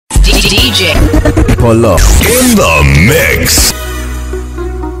DJ Polo in the mix.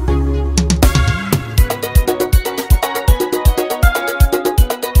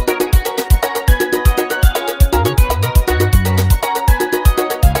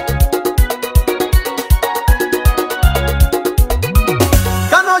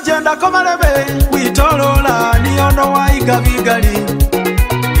 Kano jenda komarebe witolola niyono waigabigali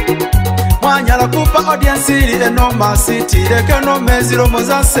mwanyala kupa audience ili enoma city leke no meziro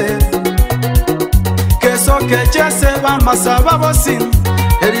mozase keso kechese bamasaba bosi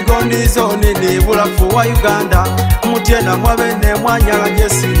erigonizo nini bulafu wa Uganda mutiena mwabene mwanyala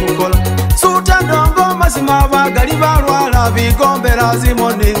jesi mukola suta ndongo mazima bagali balwala bigombera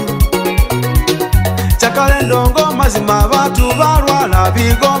zimoni chakale ndongo mazima batu balwala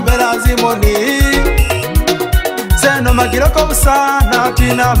bigombera zimoni seno magiroko busana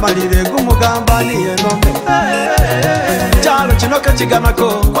tina malire gumugamba ni enome chalo chinoka chiganako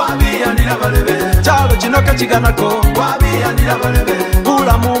kwabiyanira balebe chalo chinoka chiganako kwabiyanira balebe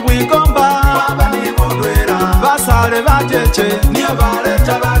bula mungu igomba babani bodwera basale bateche niyo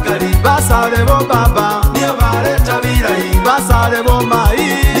baleta bagali basale bo baba niyo baleta birai basale bo mai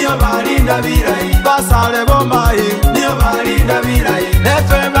niyo balinda birai basale bo mai niyo balinda birai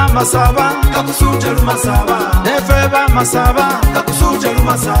nefeba masaba kakusute lumasaba nefeba masaba kakusute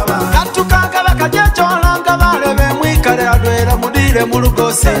lumasaba katukanga bakajecholanga balebe mwikale adwera mudire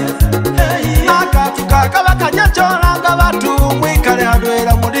mulugose akatukaka bakajecholanga batu mwikale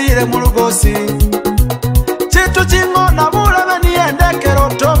adwera mudire mulugosi chitu chingona bulebe niendekero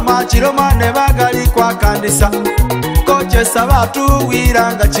toma chiromane bagali kwa kandisa kochesa batu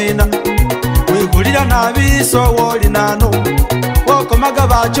wiranga china wigulira nabiso woli nanu wokomaga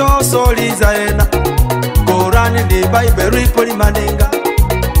bacho soliza ena Korani ni Bible ripoli maninga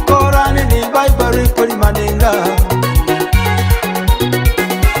Korani ni Bible ripoli maninga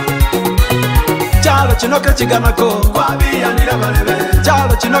chalo chinoka chiganako kwabiyanira balebe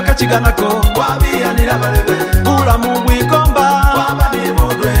chalo chinoka chiganako kwabiyanira balebe bula mungu igomba babani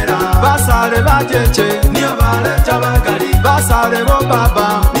bodwera basale bateche niyo baleta bagali basale bo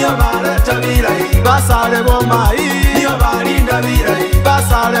baba niyo baleta birai basale bo mai niyo balinda birai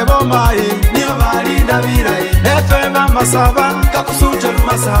basale bo mai niyo balinda birai nefeba masaba kakusute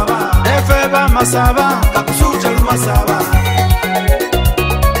lumasaba nefeba masaba kakusute lumasaba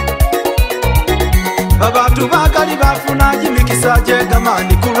Babatu bagali bafuna jimikisa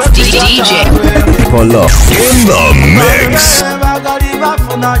jegamani DJ Polo in the mix. bagali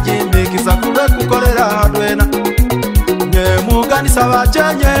bafuna jimikisa kule kukolera adwena nyemuganisa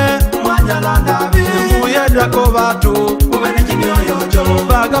bachenye mwanyala ndabi muyedra ko batu ubene kimyoyo jo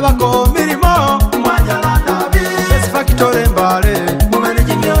bagabako mirimo mwanyala ndabi factory mbale ubene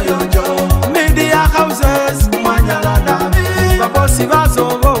kimyoyo jo media houses mwanyala ndabi babosi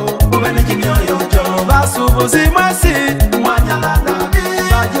bazobo ubene kimyoyo jo basubuzi mwesi mwanyala ndabi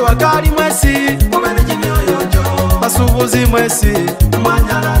baji wakali mwesi ubene kimyoyo jo basubuzi mwesi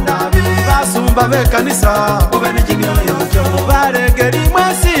mwanyala ndabi basumba bekanisa ubene kimyoyo jo baregeri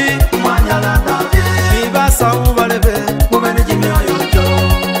mwesi mwanyala ndabi bibasa ubalebe ubene kimyoyo jo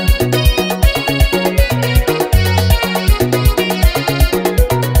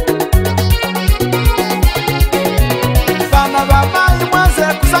bana bamayi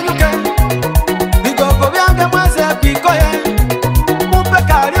mweze kusanyuke bigogo byange mweze kwikoye mupe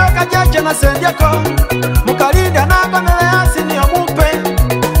kalio kajeche na sendyeko mukalinde nagonele yasi niyo mupe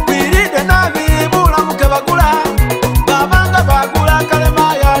wirinde nabibula muke bagula babanga bagula kale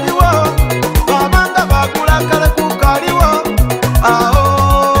mayaliwo babanga bagula kale kukaliwo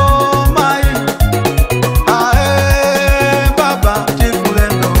ao mai ae baba chifule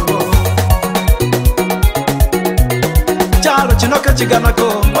ndongo chalo chinoka chiganako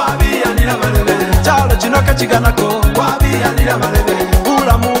wabiyanira balebe chalo chinoka chiganako wabiyanira balebe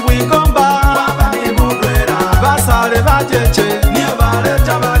bula mungu igomba babani budwera basale bajeche niyo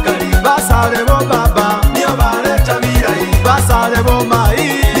baleta bagali basale bo baba niyo baleta birai basale bo mai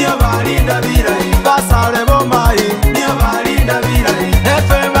niyo balinda birai basale bo mai niyo balinda birai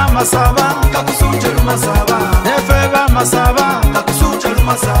nefeba masaba kakusute lumasaba nefeba masaba kakusute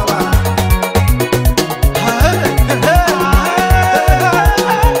lumasaba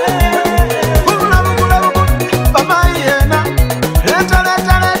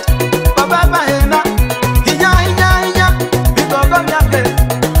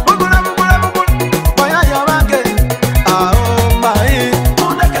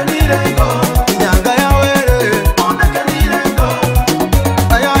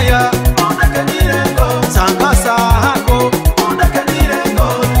Sangasa hako, undeke nirengo.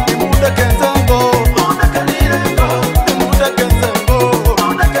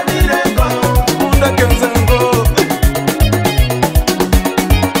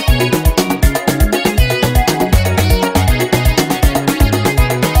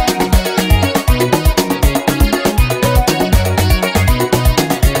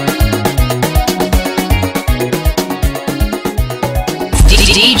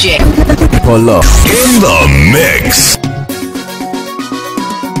 DJ Polo in the mix.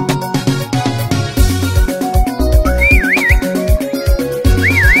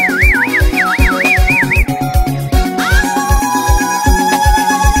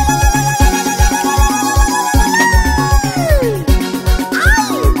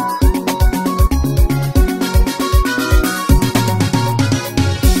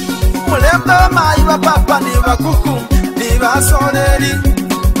 Papa ni bakuku ni basoleri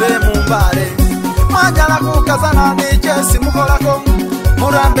be mumbale mwajala kukazana ni jesi mukolako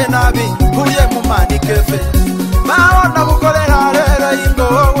murambe nabi kuye mumani kefe baona kukolera lere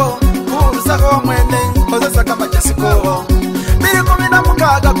ingowo kurusako mwene kozesa kama jesi kowo bili kumina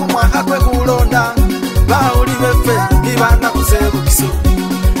mukaga kumwaka kwe kulonda bauli befe ibana kusebu kisu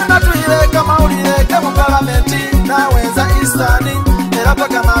natuile kama ulileke mu parlamenti naweza isani era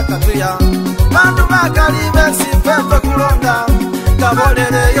paka makatuya bandu bakalibe sifefe kulonda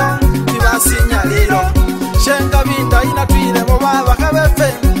kabolereyo ibasinyaliro shenga binda inatwile mu baba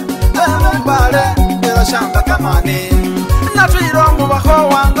kabefe mbale era shamba kamani natwilo mu bako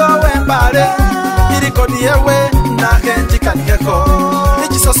wango wembale iliko niyewe na kenjika nikeko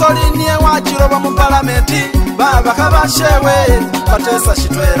ikisosoli niye wachiroba mu parlamenti baba kabashewe batesa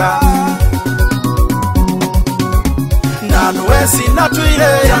shitwera nanu wesi natwile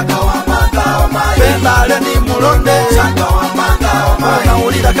bembale ni mulonde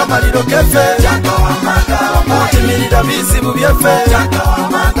naulira kamaliro kefe utimirira bizibu byefe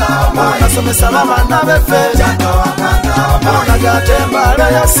nasomesa babana befe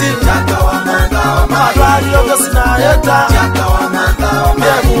nagatembale yasi amalwaliro gosinayeta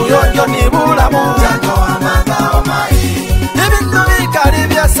byebuyonjo nibulamu ibintu bikali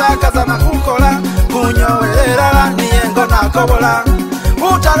byesakaza nakukola kunyowerera niyengo nakobola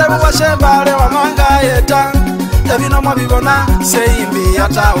utale bubashembale wamanga yeta ebinomo bibona seimbi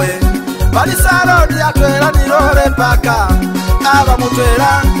yatawe balisarodi yatwera nirore paka aba mutwera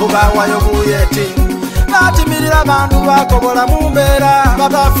ubawayo buyeti natimirira bandu bakobola mumbera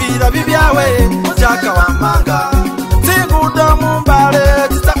babafira bibyawe jaka wamanga zingudo mumbale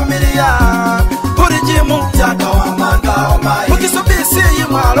zitakumiria kurijimu jaka wamanga omai ukisubisi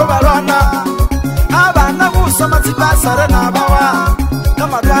yimwalo balwana abana kusoma zibasare nabawa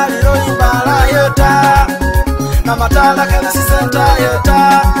kamadwaliro imbala yeta namatala kalisi senta yeta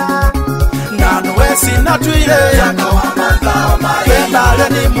nanu wesi natwile bembale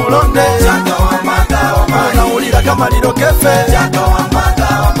ni mulonde naulira kamaliro kefe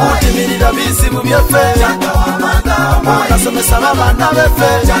utimirira bizibu byefe nasomesa babana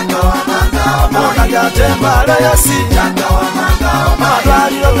befe nagatembale yasi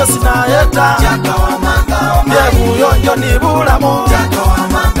amalwaliro gosinayeta byebuyonjo nibulamu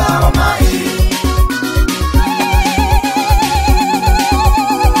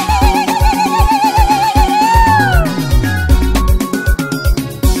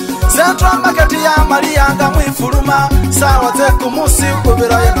Central market ya Marianga mwifuruma sawa ze kumusi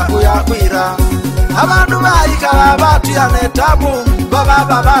kubirayo nakuyakwira abantu bayikala batu ya netabu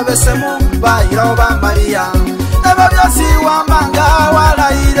baba besemu bayiraho ba Maria eba byasi wamanga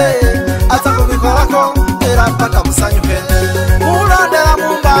walaire atakubikola era paka musanyuke mulondera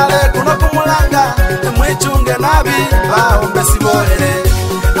mumbale kuno kumulanga mwichunge nabi baombe sibolere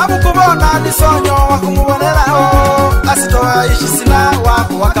abukubona nisonyo wakumuboneraho asitoa ishisina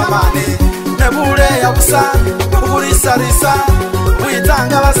wako wakamane nebule ya busa uburisarisa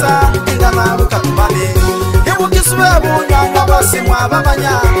uitanga basa ingana bukatumane ibukiswe bunyanga basimwa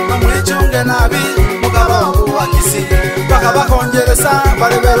babanya mwichunge nabi mugababu wakisi bakabakongeresa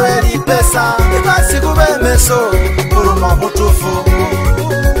barebereri pesa ibasi kubemeso urumo mutufu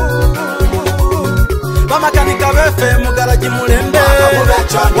bamakanika befe mugaraji mulembe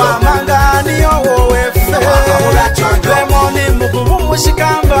wamangani yowefe lemoni mugubu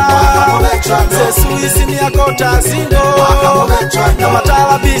mushikamba sesuisi ni akota zindo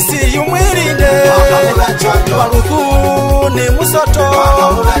namatala bisi yumwirinde waluku ni musoto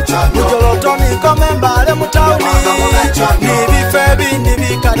mujoloto ni komembale mutauni nibifebi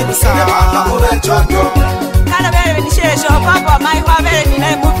nibikalibusa kana bere ni shesho papa mai kwa bere ni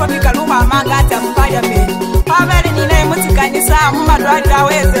nae mufobika luma mangata mpaya me kwa bere ni nae mutikanisa mumadwalira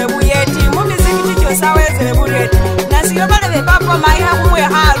weze buyeti mumiziki chicho saweze buyeti nasiyo bale papa mai hamwe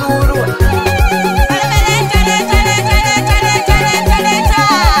haruru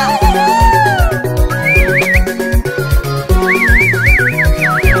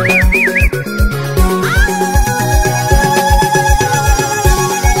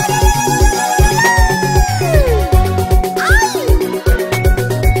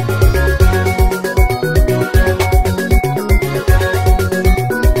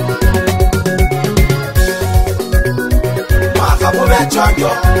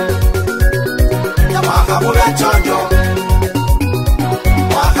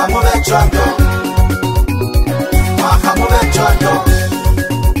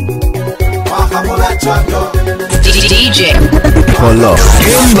DJ Polo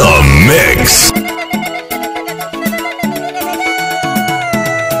in the mix.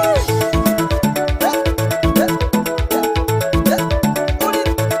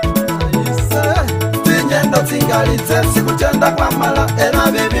 Sikutenda kwa mala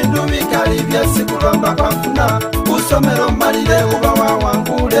era bibindu bikali byesikulomba kwafuna usomero malire uba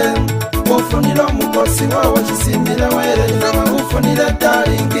wawangule ufunira omukosi wawe kisimbire were ufunire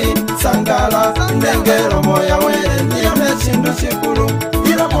dalingi sangala ndengero moya were niyo nekindu kikulu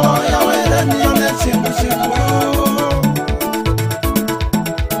ira moya were niyo nekindu kikulu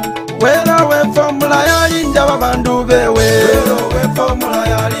wera we formula yalinda babandu bewe we formula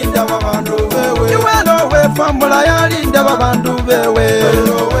yalinda babandu bewe wera we formula yalinda babandu bewe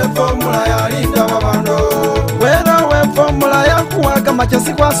we formula yalinda babandu wera we formula yakuwa kama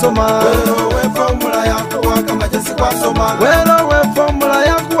chesi kwa soma we formula yakuwa kama chesi kwa soma wera we formula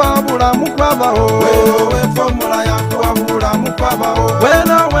yakuwa bulamu kwabaho we formula yakuwa bulamu kwabaho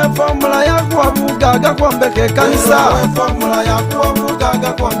wera we formula yakuwa bugaga kwombeke kanisa we formula yakuwa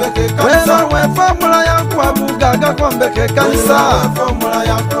bugaga kwombeke kanisa we formula yakuwa bugaga kwombeke kanisa formula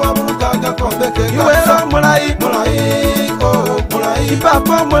yakuwa bugaga kwombeke kanisa wera mulai mulai oh mulai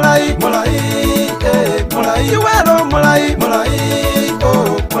papa mulai mulai mulai wera mulai mulai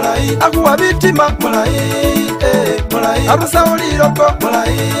oh mulai akuwa bitima mulai mulai arusa oliroko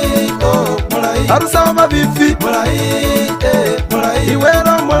mulai oh mulai arusa mabifi mulai mulai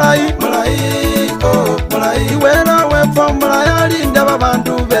wera mulai mulai oh mulai wera we formula yalinda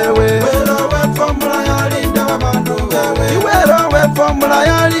babandu bewe wera we formula yalinda babandu bewe wera we formula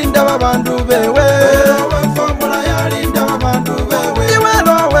yalinda babandu bewe wera we formula yalinda babandu bewe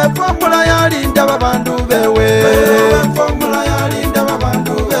wera we formula yalinda babandu bewe wera we formula yalinda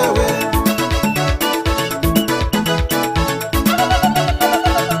babandu bewe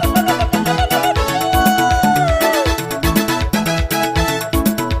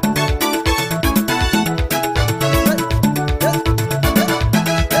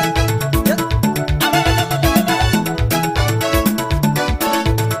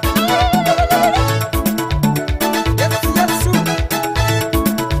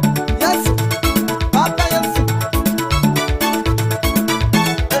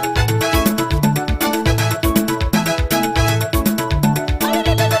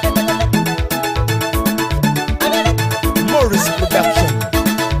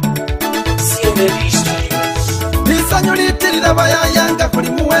Nisanyulitirira bayayanga kuli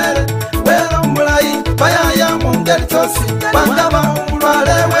muwere wera mulai bayaya mungeri tosi bangaba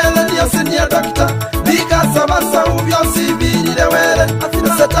umulwale wele niyo senior doctor bikasaba sawu byosi birire wele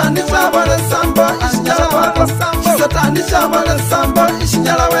satani chabale samba ishinyala wele satani chabale samba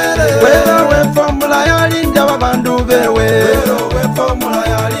ishinyala wele wera we formula yalinda babandu bewe wera we formula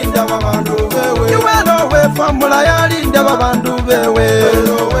yalinda babandu bewe wera we formula yalinda babandu bewe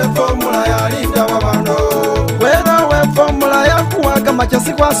wera we formula yalinda babandu wera we formula yakuwa kama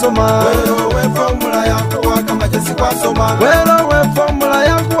chesi kwa soma wera we formula yakuwa kama chesi kwa soma wera we formula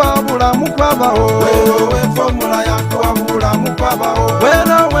yakuwa bulamu kwabaho wera we formula yakuwa bulamu kwabaho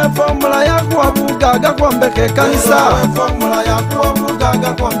wera we formula yakuwa bugaga kwombeke kanisa we formula yakuwa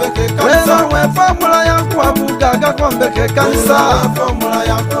bugaga kwombeke kanisa wera we formula yakuwa bugaga kwombeke kanisa we formula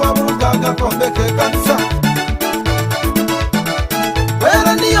yakuwa bugaga kwombeke kanisa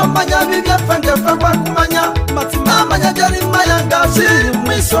wera niyo manya bibya fange kwa kumanya matima manya jari mayanga shiri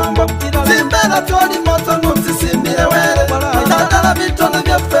mwisombo zimbera toli moto nutsisimire were ndadala bitona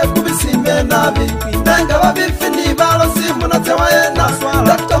byafe kubisimbe nabi ndenga babifi ni balo simu na tewayena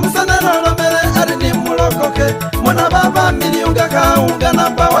dakta musanero lomere ari ni mulokoke mwana baba miliunga kaunga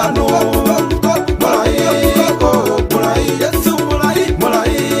namba wanu mulai mulai yesu mulai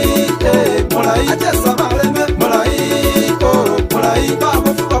mulai mulai ajesa baleme mulai mulai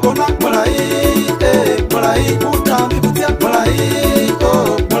babo fubabona mulai mulai utambi butia mulai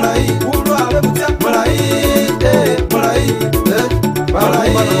mulai ulwale butia mulai mulai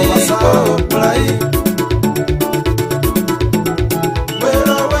mulai mulai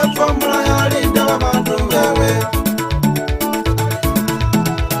wera we formula yalinda babandu bewe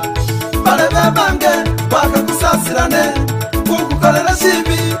balebe bange bakakusasirane kukukolera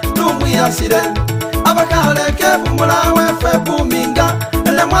shibi numwiyashire abakaleke bumulawe fe buminga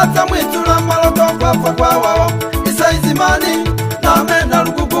ele mwata mwitula maloko kwafa kwawawo isaizimani name na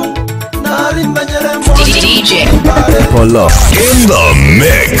lugugu nari mbenyere DJ Polo in the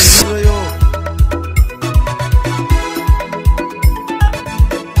mix.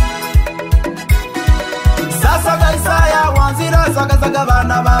 Sasa gaisaya wanzira zagazaga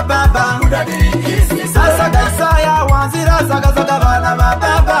bana baba sasa gaisaya wanzira zagazaga bana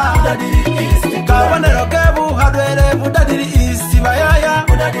baba kabonero kebu hadwere budadiri isi bayaya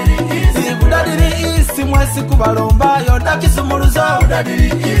budadiri isi mwesi kubalomba yoda kisumuluzo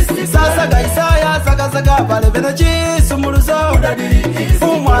sasa gaisaya zagazaga bale bene kisumuluzo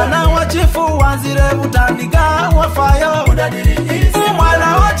umwana wa chifu wanzire butandiga wafayo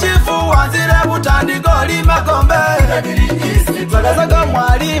umwana wa chifu wanzire butandiga lima kombe zagazaga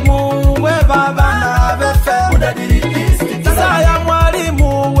mwalimu we baba na befe isaya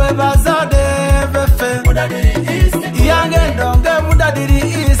mwalimu we bazade befe yange ndonge budadiri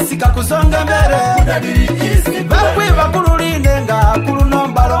isi kakuzonga mbere bakwiba kululinde nga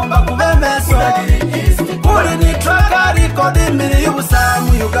kulunombalomba kubemeso kuli ni traka likodi mili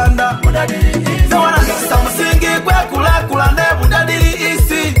yubusamu Uganda nawana nikisa musingi kwe kula ne budadiri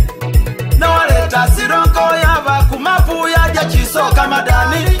isi nawaleta sironko yaba kumapu yaja chisoka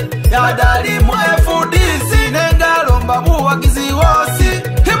madani ya dali mu FDC nengalomba buwagizi wosi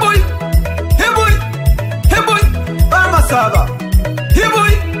hibui bama saba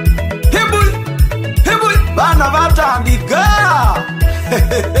hibui bana batandika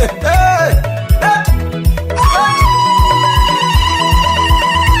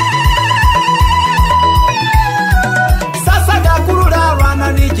sasa gakulula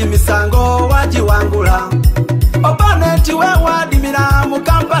rwana niji misango wajiwangula obaneti we wadimira mu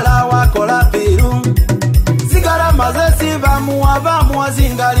Kampala wakola piru zigala mazesi bamu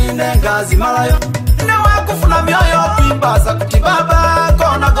wazingali nengazi malayo ne wakufuna myoyo kwimbaza kuti baba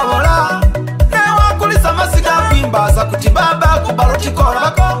kona gobola ne wakulisa masiga kwimbaza kuti baba kubaloti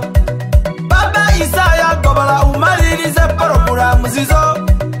kolako baba Isaya gobola umalirize programu zizo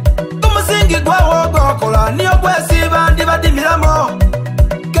kumusingi gwawo gokola niyo gwesi bandi badimiramo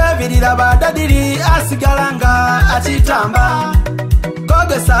kevirira badadiri asigalanga achitamba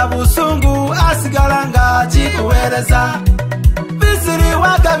kogesa busungu asigalanga chikuwereza bisiri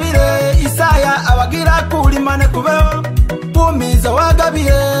wagabire Isaya abagira kulimane kubeo bumiza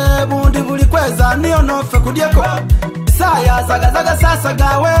wagabire bundi buli kweza niyo nofe kudyeko Isaya zagazaga sasa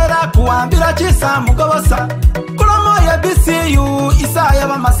gawera kuambira chisa mugobosa kulomo ya BCU Isaya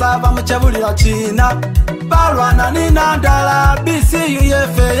bamasaba muchabulira china balwana nina ndala BCU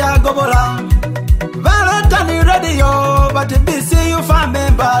yefe ya gobola Valentine radio bati BCU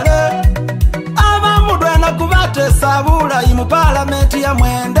famembale abamudwena kubate sabula imu parliament ya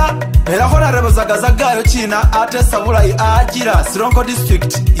mwenda era hora rebo zagazaga china ate sabula ajira Sironko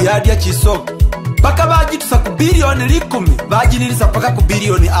district yadia chisoko baka bagitusa ku bilioni 10 bajinirisa paka ku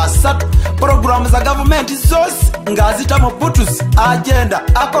bilioni 3 program za government zose ngazita mu putus agenda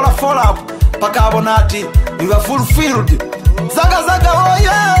akola follow up paka abonati biba fulfilled zagazaga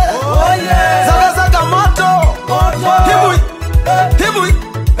oye zagazaga moto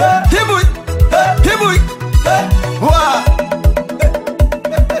hibui wa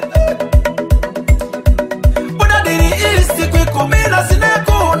budadiri isi kwikumina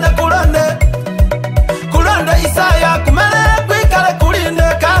sineku nekulande Isaya kumele kwikale kulinde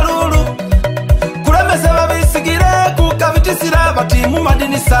kalulu kulemese babisigire kukavitisira bati mu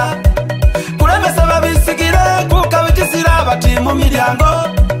madinisa kulemese babisigire kukavitisira bati mu miryango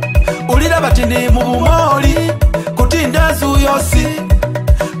ulira bati ndi mu bumoli kutinde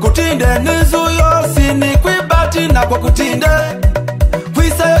nzu yosi ni kwibati nako kutinde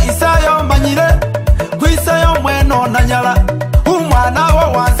kwisayo Isaya mbanyire kwisayo mweno na nyala umwana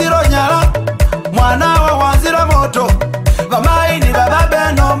wo wanziro nyala mwana wa wanzira moto bamaini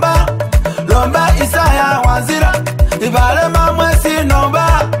bababe nomba lomba Isaya wanzira ibale mamwesi nomba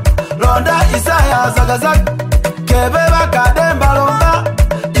londa Isaya zagazaga kebe bakademba lomba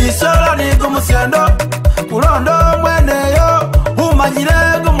isolo ni gumusyendo kulondo mweneyo umanyire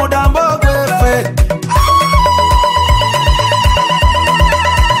gumudambo gwefe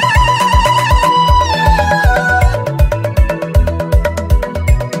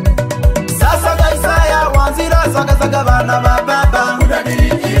zagazaga bana baba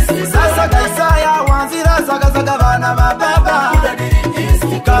sasa Isaya wanzira zagazaga bana baba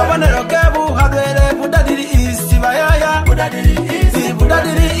kabonero kebu hadwere budadiri isi bayaya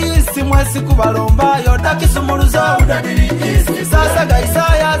budadiri isi mwesi kubalomba yoda kisumuluzo sasa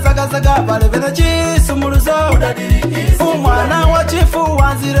Isaya zagazaga bale bene kisumuluzo umwana wa chifu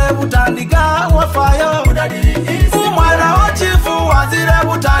wanzire butandiga wafayo umwana wa chifu wanzire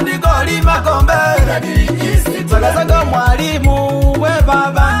butandiga lima kombe zagazaga mwalimu we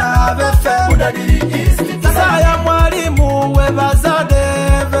baba na befe Isaya mwalimu we bazade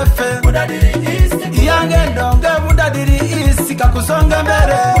befe yange ndonge budadiri isi kakuzonga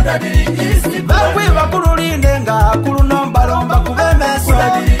mbere bakwiba kululinde nga kulunombalomba kubemeso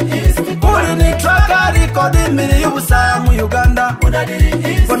miri yubusa mu Uganda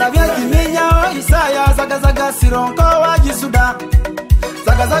Bona byakiminya Isaya zagazaga sironko wa Jisuda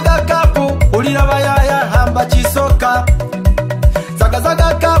Zagazaga kapu ulira bayaya hamba chisoka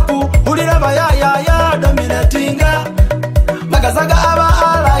Zagazaga kapu ulira bayaya ya dominatinga Zagazaga aba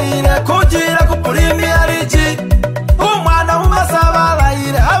alaire kujira ku Premier League Umwana umasaba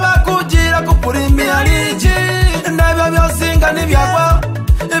alaire aba kujira ku Premier League Nebyo byosinga nibyagwa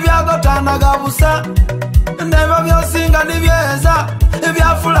ibyagotanaga busa Nebyo byosinga nibyeza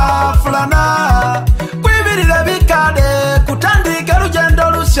ibyafulafulana Kwibirire bikade kutandika rugendo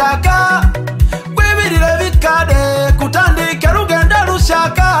rushaka Kwibirire bikade kutandika rugendo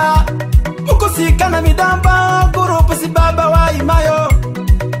rushaka Mukusikana midamba gurupu si baba wa imayo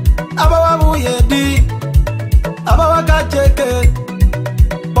Aba wabuyedi Aba wakajeke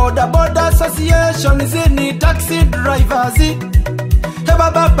Boda Boda Association zini taxi drivers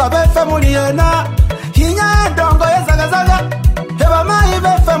Heba baba befe muliena Hinya dongo ye zagazaga Heba mai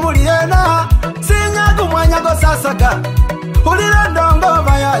befe muliena Sinya kumwanyago sasaka Ulira dongo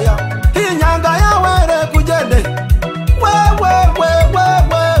bayaya Hinyanga ya were kujende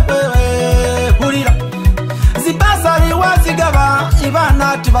Ulira Zibasari wazigaba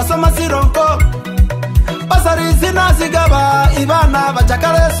Ibana tibasoma sironko Basari zina zigaba Ibana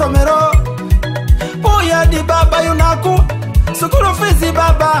bachakale somero Uye di baba yunaku Sukulu fizi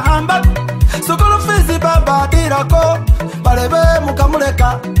baba hamba Sukulu fizi baba dirako Balebe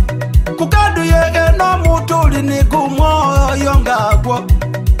mukamuleka Kukadu ye eno mutuli ni kumoyo ngagwo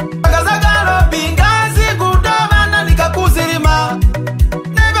Bagazagalo bingazi kudobana nikakuzirima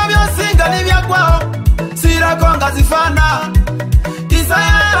Neba byosinga nibyagwao Sirakonga zifana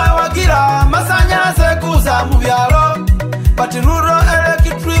Isaya wagira masanya sekuza mubyalo But rural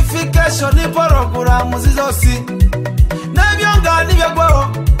electrification program zizosi Nebyonga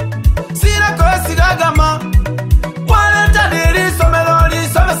nibyagwao Sirako esigagama Waleta niri somelo li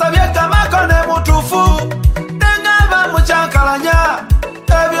somesa byekama kone mutufu Nengaba muchakalanya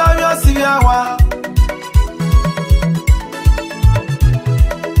Ebyo byosi byawa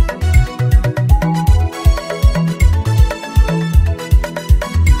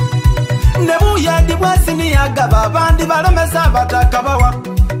Nebuya dibwasi ni agaba Bandi balemesa batakabawa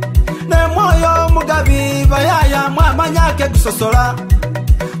Nemoyo mugabi bayaya mwamanyake gusosola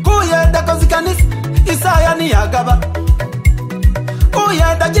Kuyenda kozikanis Isaya ni agaba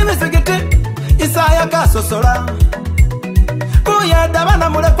Kuyenda jimisigiti Isaya kasosola Kuyenda bana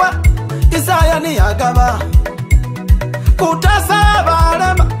mulekwa Isaya ni agaba Kutasa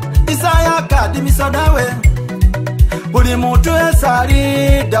balema Isaya kadimisa dawe Buli mutu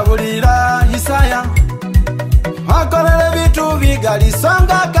esali dabulira Isaya Wakolele vitu vigali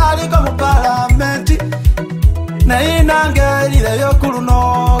songa kaliko mu parlamenti Neinange lileyo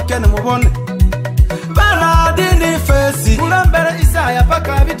kuluno kene mubone Bana dini fesi Kulambele Isaya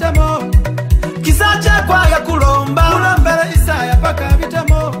paka vitamo Kisache kwa ya kulomba Kulambele Isaya paka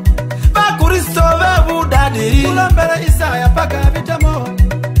vitamo Bakuristo vebu dadiri Kulambele Isaya paka vitamo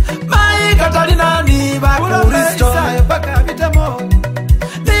Mai katalina ni bakuristo Isaya paka vitamo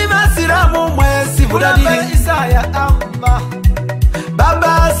Niba siramu mwesi budadiri Kulambele Isaya amba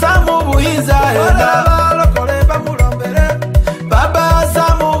Baba samu buhinza yenda Lokole bamulombele Baba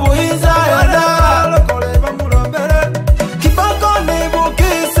samu buhinza yenda Lokole bamulombele Kiboko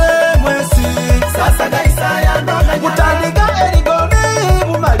nibukise mwesi Sasa ga Isaya ndoga Mutandika erigoni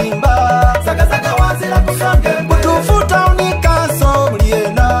bumalimba Zaga zaga wazila kusonge Butufuta unikaso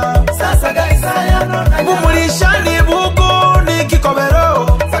muliena Sasa ga Isaya ndoga Bumulishani buku ni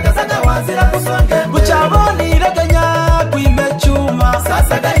kikobero Zaga zaga wazila kusonge Buchaboni reganya kuimechuma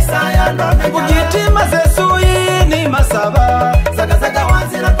Sasa ga Isaya ndoga Bugitima zesui ni masaba Zaga zaga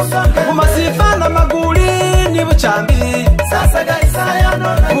wazila kusonge Bumasifa na maguli ni buchambi Sasa ga Isaya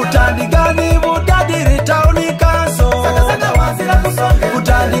ndoga Butandigani budadiri tauni kanso Zaga zaga wazila kusonge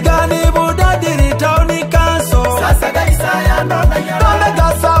Butandigani budadiri tauni kanso Sasa ga Isaya ndoga Tole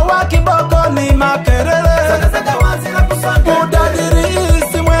gasa wa kiboko ni makerele Zaga zaga wazila kusonge Budadiri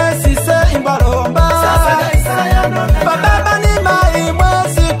isi mwesi se imbalomba Sasa ga Isaya ndoga Bababa ni mai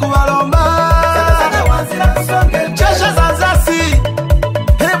mwesi kubalomba Zaga zaga wazila kusonge Chesha zanzasi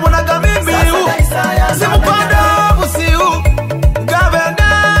Hebu na gamimbi Simukwanda busiu Gavenda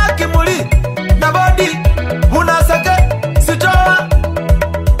kimuli Na bodi Unasake Sitoa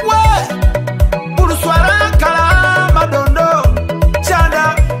We Uruswara kala madondo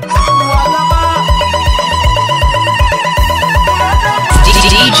Chanda Mwalama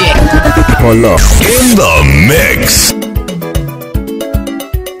DJ Polo in the mix.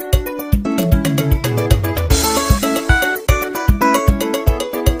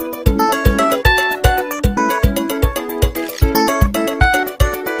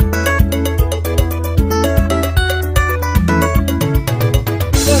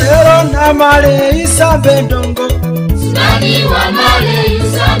 wa male isambe ndongo Swali wa male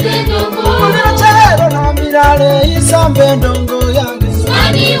isambe ndongo Unachero na milale isambe ndongo yange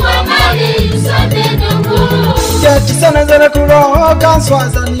Swali wa male isambe ndongo Yatisana zere kuroho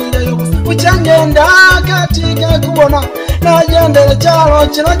kanswaza nileyo Uchangenda katika kubona Najendele chalo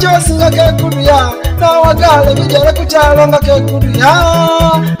chino chosinga kekuduya Na wagale bijele kuchalo nga kekuduya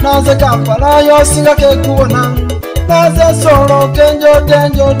Naze kampala yosinga kekubona Naze solo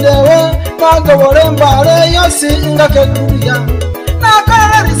kenjo dewe Nagobole mbale yosinga kekuduya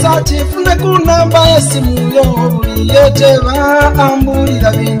Nakala risachi fune kunamba yesimu yo Buli yeteba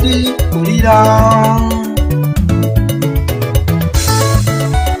ambulira bindi kulira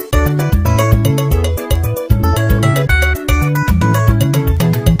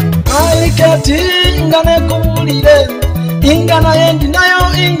Kati ingane kubulire ingana yendi nayo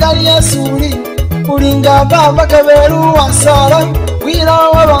ingali yesuli ulinga baba keberu wasara wira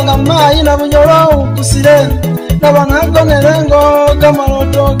wabanga mai na bunyoro ukusire nabanagonerengo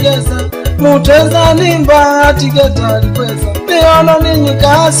kamalotogeza muteza nimba atigeta likweza biono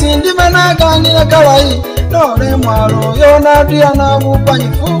ninyuka sindime naganira kalai nore mwaro yona diana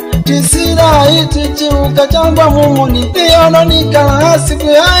bupanyifu Tisira iti chiuka changwa mumoni Diyono nikala siku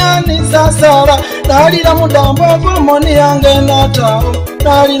ya ni sasara Dalila mudambo kumoni yange natao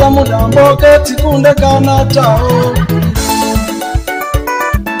Dalila mudambo keti kunde kanatao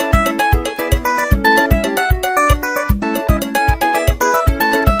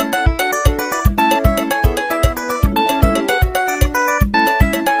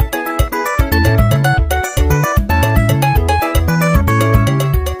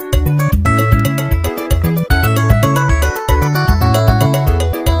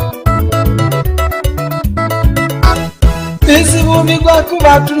Bigwa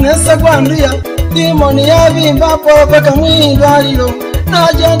kubatu nesa kwanduya Dimoni ya bimba paka mwindwaliro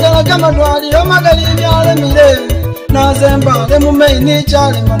Najendela kama dwaliro magali byale mire Nazemba lemu meini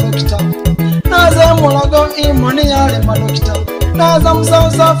chale madokita Nazemulago imoni yale madokita Nazem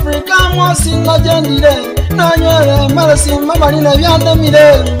South Africa mwosi najendile Nanywele malasi mamalina byande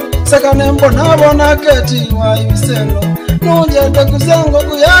mire Sakane mbona keti wa ibiselo Nujede kuzengo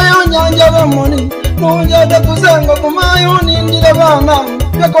kuyayo nyanja bemoni Nujede kuzengo kumayo nindile bana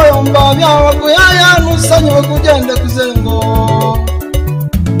Bekoyomba byawa kuyaya nusanyo kujende kuzengo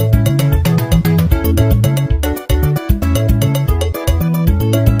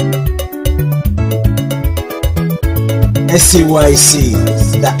SCYC,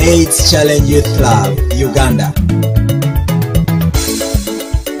 the AIDS Challenge Youth Club, Uganda.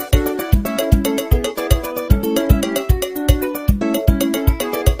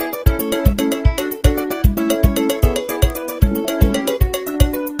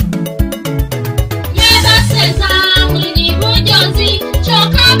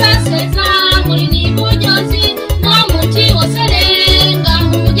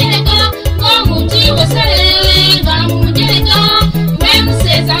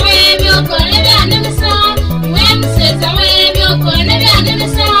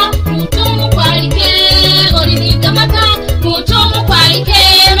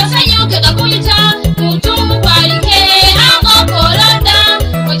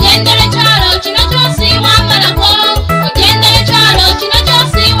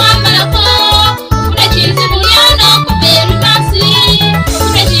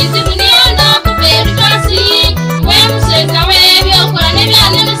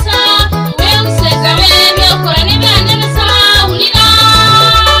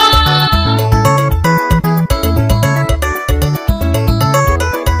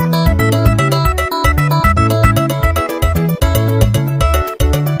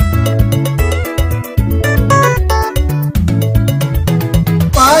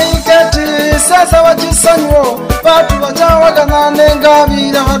 Sasa wachisanyo Batu bachawa kanane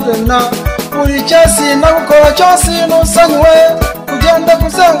ngabira hadena Uri chesi na kukora chosi nusanywe Kujenda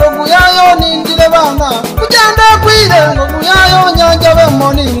kuzengo kuyayo nindile bana Kujenda kuirengo kuyayo nyanja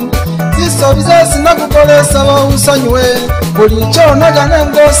bemoni Ziso bizesi na kukolesa wa usanywe Uri chona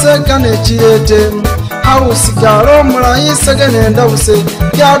kanengose kane chirete Hausigaro mulaise genenda use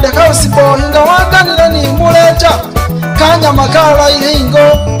Yade hausipo hinga wakanile ni mulecha Kanya makala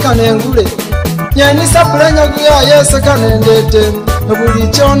ihingo kanengule Nyeni sapule nyaguya yese kanendete Nabuli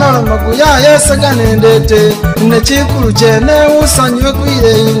chona maguya yese kanendete Nechikuru chene usanywe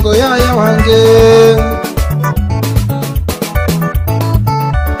kuire ingo ya wange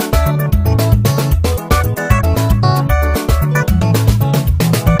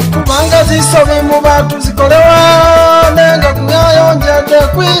Kubanga zisobi mubatu zikolewa Nenga kuyayo njede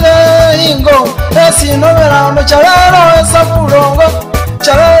kuire ingo Esi noverano chalero esa pulongo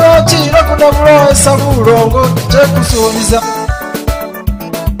Chalero chira kudabulo esaburongo chekusuuliza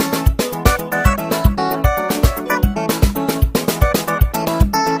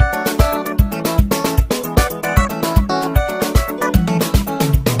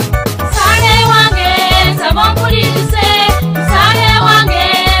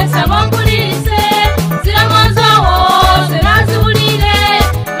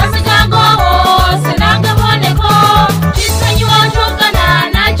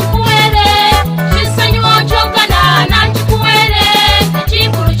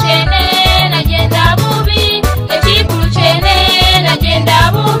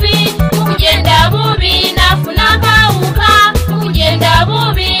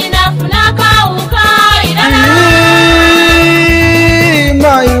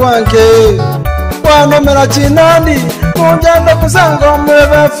wanomera chinani kujenda kusanga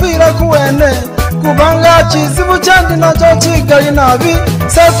mwebe fira kuwene kubanga chizibu chandi nacho chigali nabi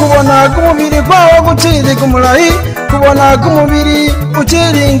se kubona kumubiri kwawo guciri kumulahi kubona kumubiri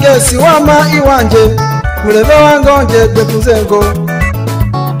uciri ngesi wama iwanje mulebe wange onjede kuzengo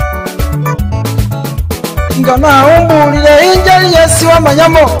ngana umbulile injali yesi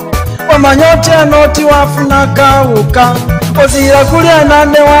wamanyamo wamanyote noti wafuna kawuka ozira kulia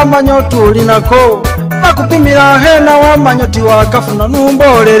nane wamanyoti ulinako nakupimira hena wamanyoti wakafuna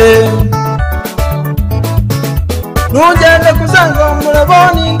numbolere nujende kuzanga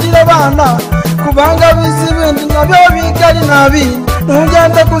muleboni ndile bana kubanga bizibindi nabyo bigali nabi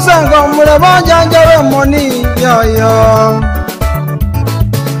nujende kuzanga mulebonjanja wemoni yaya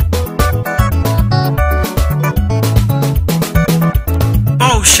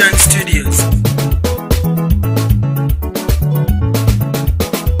Ocean Studios.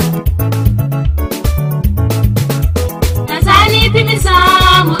 Nazani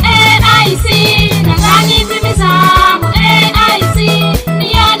pimisamu AIC, nazani pimisamu AIC,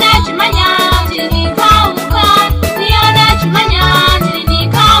 niona chimanya tini kauka, niona chimanya tini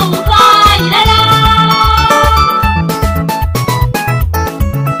kauka, ilala.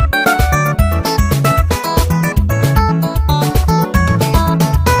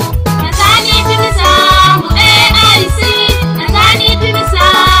 Nazani pimisamu AIC, nazani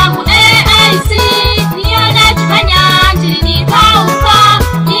pimisamu AIC, niona chimanya tini kauka,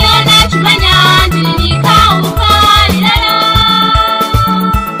 niona chimanya tini kauka, ilala.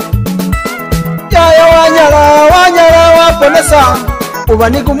 yaya wanyala waponesa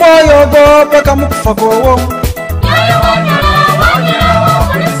ubani kumoyo go paka mukufa kowo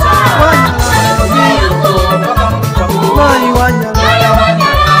mai wanyala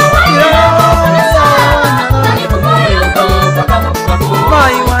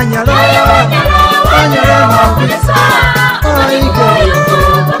mai wanyala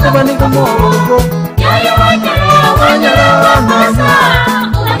ubani kumoyo go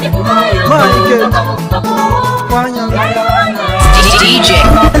DJ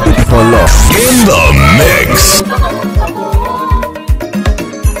Polo in the mix.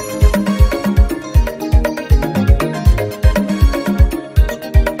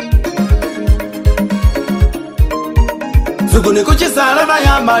 Zuguni kuchisala na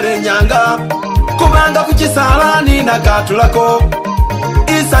yamale nyanga kubanga kuchisala nina katulako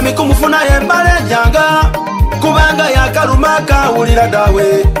Isami kumufuna yembale nyanga kubanga yakalumaka ulira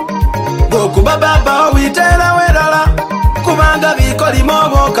dawe Gokuba baba witela welala kubanga bikoli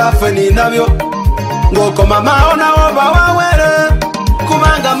mobo kafe ninabyo Ngoko mama ona oba wawere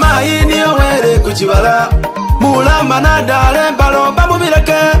kubanga maini owere kuchibala Mulamba nadale mbalomba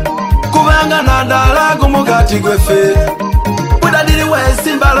mubireke kubanga nadala gumugati gwefe Budadili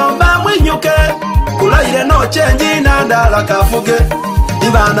wesi mbalomba mwinyuke Kulaire no chenji nadala kafuge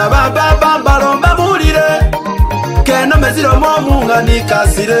Ibana baba mbalomba mulire Keno meziro momunga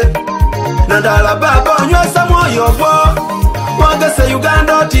nikasire Nadala baba onywesa mwoyo gwo Wagese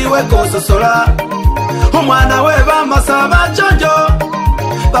Uganda otiwe kososola Umwana we bamasaba chonjo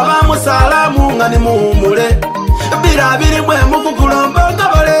Baba musalamu nga ni muhumule Bila biri mwe mukukulomba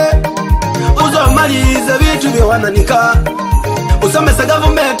ngabale Uzomalize bitu byewananika Usomesa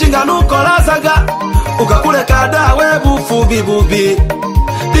gavumenti nga nukolasaga Ukakuleka dawe bufubi bubi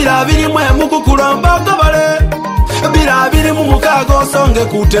Bila biri mwe mukukulomba ngabale Bila biri mumukago songe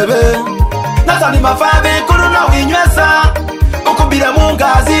kutebe Nazani mafabi kulu na winywesa Ukubile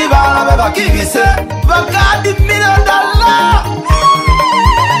mungazi balabe bakibise Bakadi $1,000,000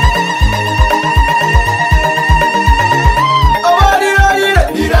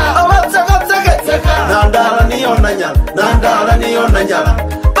 Nandala niona nyala, nandala niona nyala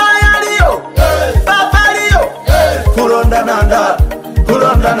Baya liyo, papa liyo Kulonda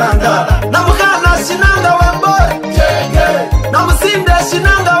nandala Namukana shinanga wemboy Namusinde shinanga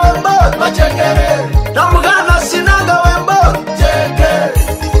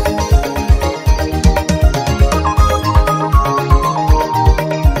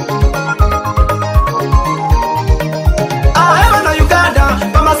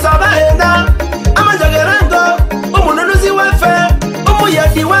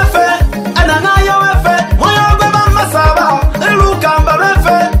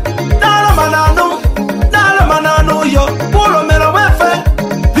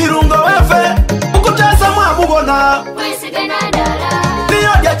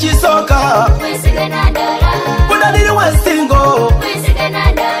ya chisoka kudalili wesingo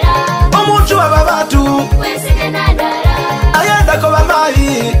omuntu waba batu ayenda ko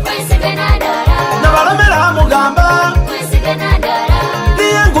bamayi nabalomera mugamba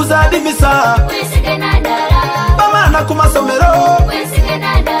niyenguza dimisa bamana ku masomero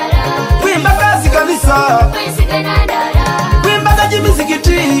kwimbaga zikanisa kwimbaga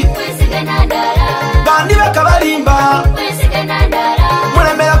jimizikiti bandi bakabalimba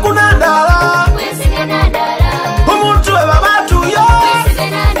mulemera kunandala omuntu weba batu yo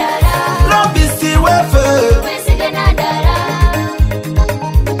lobisi wefe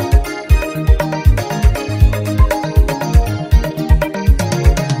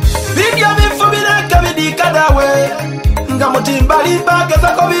bibyo bifu bireka bidikadawe nga mutimbalimba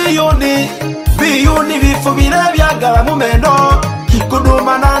gezako biyuni bifu bire byagala mumendo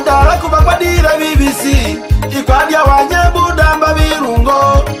kuduma nandala kubakwadira bibisi ikwadya wanyebudamba birungo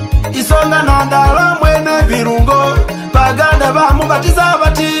isonga nandala mwene birungo baganda bamubatiza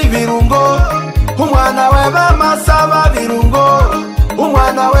bati birungo umwana weba masaba birungo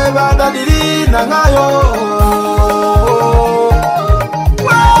umwana weba dadiri nangayo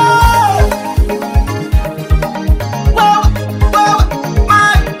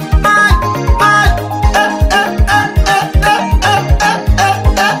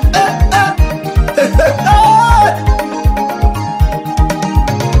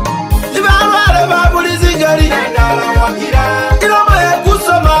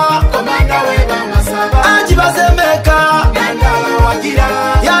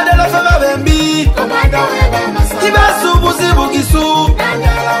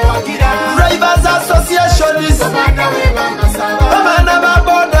Drivers Association Bamana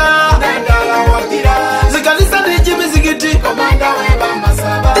baboda zikanisa ndiji mizikiti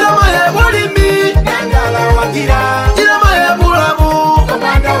ilama ye bulimi ilama ye bulamu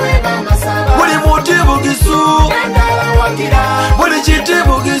buli muti bugisu buli chiti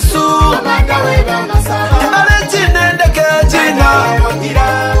bugisu imbale chinendeke china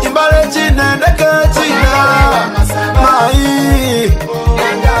imbale chinendeke china mai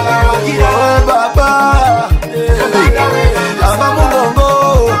oh baba aba mugongo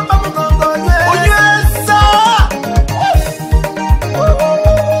unyesa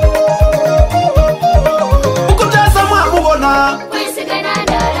ukutesa mwamubona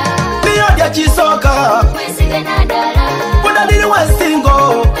niyo dya chisoka kudalili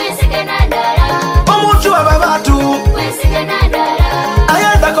wesingo omuntu waba batu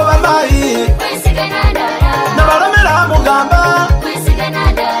ayenda ko bamayi nabalomera mugamba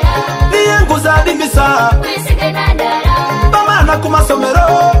niyenguza dimisa bamana ku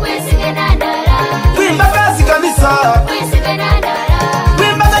masomero kwimbaga zikanisa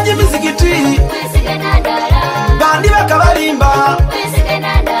kwimbaga jimizikiti bandi bakabalimba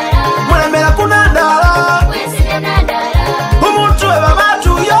mulemera kunandala umuntu weba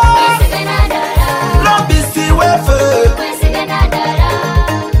batu yo lobisi wefe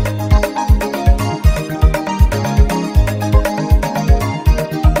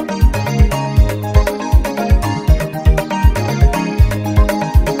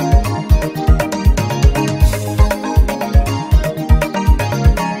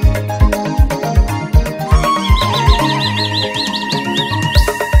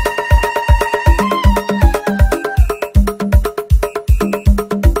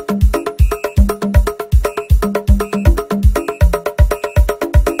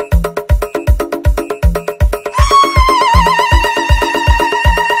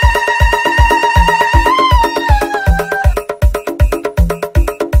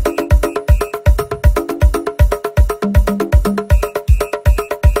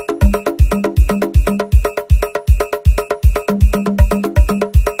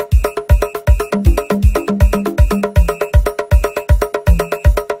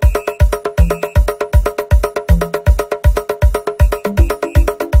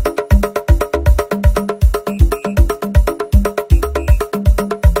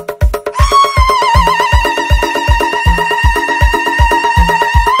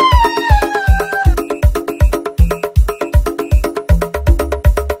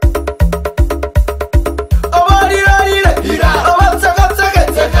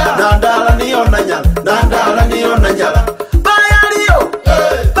nandala niyo nanjala bayaliyo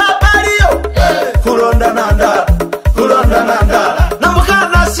papaliyo kulonda nandala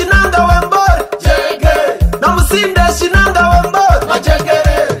namukana sinanga wembori namusinda sinanga wembori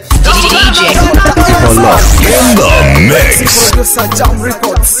Polo in the mix. Producer Jam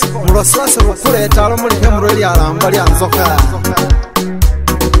Records Murasasa rukureta alomuli hemureli alamba lyanzoka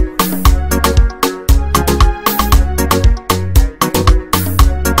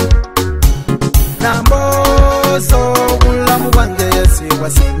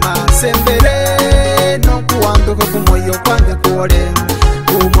wasima sembere no kuwanduka kumoyo kwange kuole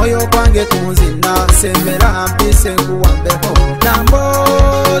kumoyo kwange kunzina sembera mpise kuwambeho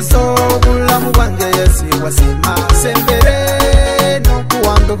nambozo bulamu bwange yesi wasima sembere no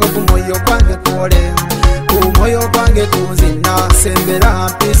kuwanduka kumoyo kwange kuole kumoyo kwange kunzina sembera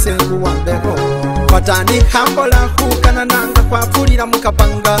mpise kuwambeho Watandi hambola hukana nanga kwa fulira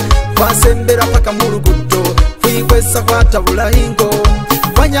mukapanga Wasembera paka murugudo Fuikwesa kwa tabula hingo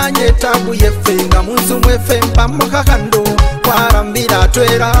Wanyanye tabu yefenga Munzu mwefe mpamo kakando Warambira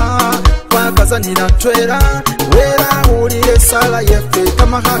twera Wakazanira twera Wera ulire sala yefe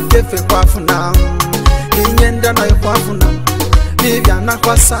Kama hakefe kwa funa Inyenda na yukwafuna Vivyana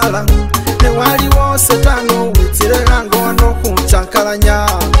kwa sala Newali wose tano Witire rango no kunchakalanya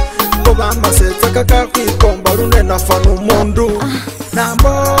Obama setaka kakwikomba runena fanu mundu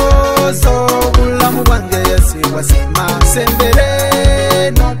Nambozo bulamu bwange yesi wasima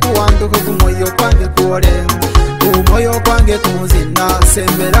sembere no kuwanduka kumoyo kwange kuole kumoyo kwange kunzina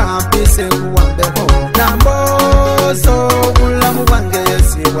sembera mpise kuwambeho Nambozo bulamu bwange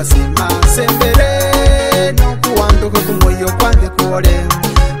yesi wasima sembere no kuwanduka kumoyo kwange kuole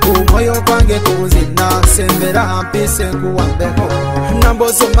kumoyo kwange kunzina sembera mpise kuwambeho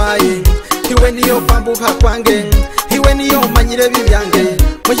Nambozo mai iwe niyo pambuka kwange iwe niyo manyire bibyange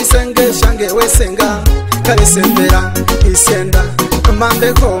mujisenge shange wesenga kale sembera isenda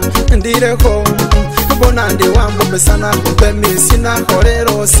mambeho ndireho bona ndi wambo besana bemisi na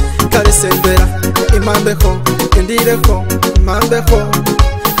koleros kale sembera imambeho ndireho mambeho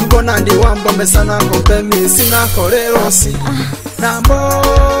bona ndi wambo besana bemisi na koleros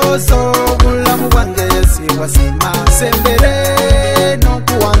Nambozo bulamu bwange yesi wasima sembere no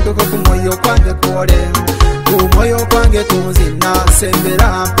kuwanduka kumoyo kwange kuole kumoyo kwange kunzina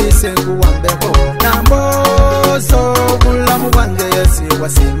sembera mpise kuwambeho Nambozo bulamu bwange yesi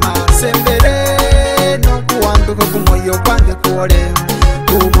wasima sembere no kuwanduka kumoyo kwange kuole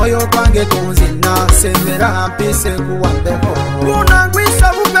kumoyo kwange kunzina sembera mpise kuwambeho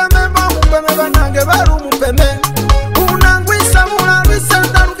Unangwisa mupeme banange baru mupeme Unangwisa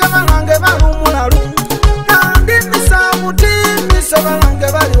mularuisendaruke balange baru mularu Nandi misamuti misabalange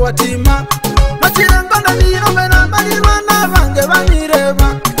bali watima Machirengana niromena balirwana bange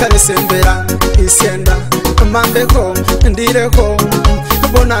banireba Kale sembera isenda mambeho ndireho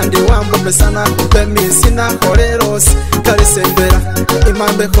Bona ndi wambo mesana bemisi na koleros Kale sembera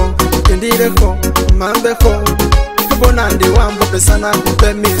imambeho ndireho mambeho Bona ndi wambo mesana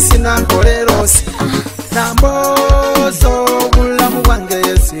bemisi na koleros Nambozo bulamu bwange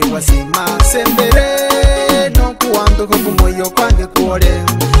yesi wasima sembere no kuwanduka kumoyo kwange kuole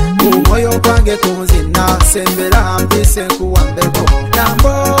kumoyo kwange kunzina sembera mpise kuwambeho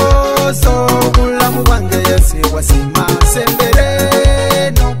Nambozo bulamu bwange yesi wasima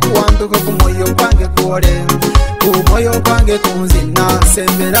sembere no kuwanduka kumoyo kwange kuole kumoyo kwange kunzina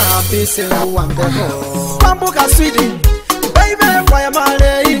sembera mpise kuwambeho Pambuka sweetie baby kwa ya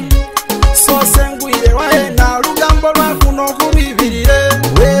malei So senguire waena rugambo lwakuno kubibirire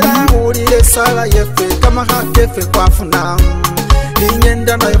Wera ulire sala yefe kama hakefe kwafuna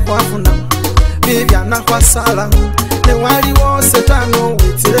Inyenda na kwafuna Vivyana kwa sala Newali wose tano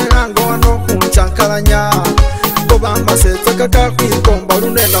witire rango no kunchakalanya Obama setaka kakwikomba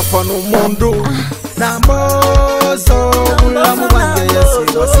runena fanu mundu Nambozo bulamu bwange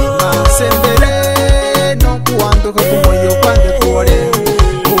yesi wasima sembere no kuwanduka kumoyo kwange kuole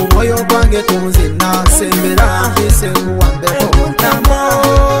kumoyo kwange kunzina sembera mpise kuwambeho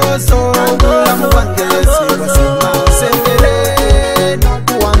Nambozo bulamu bwange yesi wasima sembere no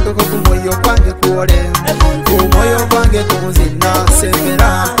kuwanduka kumoyo kwange kuole kumoyo kwange kunzina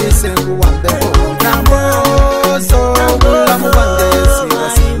sembera mpise kuwambeho Nambozo bulamu bwange yesi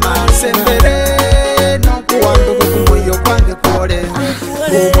wasima sembere no kuwanduka kumoyo kwange kuole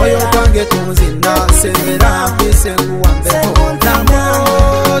kumoyo kwange kunzina sembera mpise kuwambeho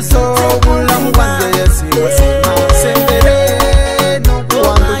Nambozo bulamu bwange yesi wasima sembere no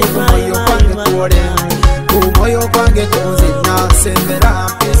kuwanduka kumoyo kwange kuole kumoyo kwange kunzina sembera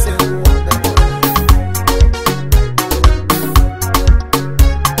mpise kuwambeho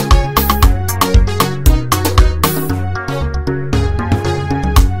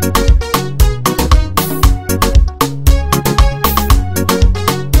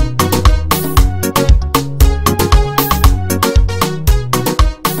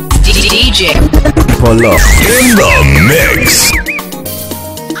DJ Polo in the mix.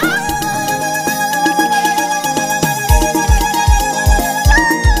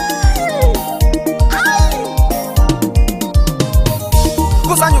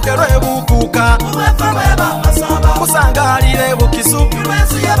 Kusanyuke lwebukuka Uwefa weba masaba kusangalire bukisu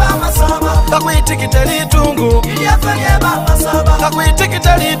kakwitikite litungu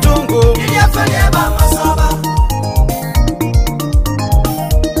kakwitikite litungu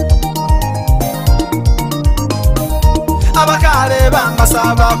abakale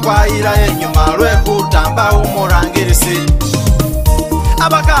bamasaba kwayira enyuma lwekutamba umurangirisi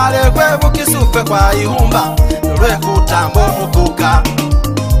abakale kwebukisupe kwayihumba lwekutamba omukuka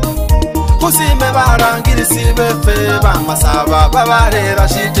kusime barangirisi befe bamasaba babarera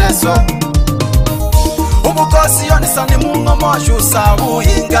shiteso umukosi yonisani mungomoshusa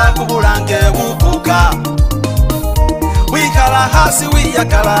buyinga kuburange bukuka wikala hasi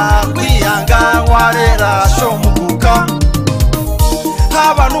wiyakala kwiyanga warera shomukuka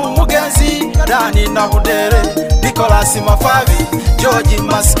haba n'umugenzi Dani na Budere Nicolas Mafavi George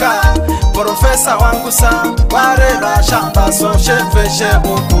Maska Profesa Wangusa warera shamba so shefe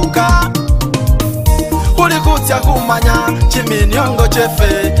bukuka kulikutya kumanya chiminyongo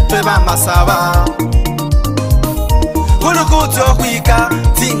chefe feba masaba kulikutya kwika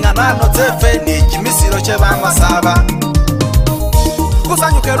tinganano tefe ni chimisiro cheba masaba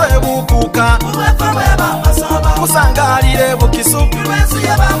kusanyuke lwe bukuka kusangalire bukisu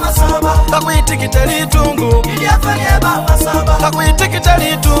kakwitikite litungu kakwitikite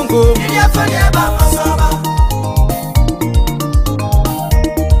litungu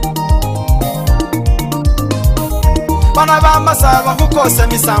bana bamasaba kukose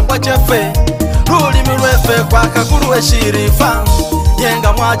misangwa chefe lulimi lwefe kwa kakulu eshirifa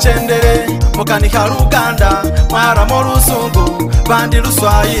yenga mwachendere mukanika Luganda mwaramo Lusungu bandi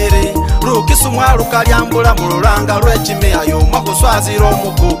Luswahili lukisu mwalukalyambula mululanga lwechimiayo mwakuswazira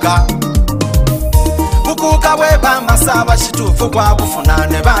omukuka bukuka bwe bamasaba shitufu kwa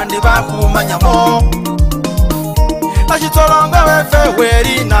bufunane bandi bakumanyamo Achitolongo wefe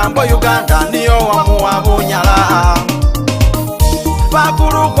weri nambo Uganda niyo wamuwa bunyala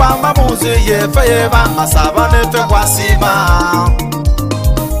bakuru kwa mamuzi yefe yeba masaba nefe kwa sima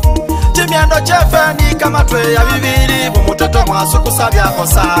chimiendo chefe ni kama twe ya bibiri bumutoto mwasukusabya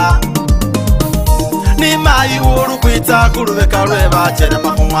kosa ni mayi uru kwita kurubeka lweba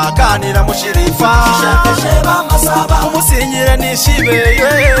cherema kumwakanira mushirifa umusinyire nishibe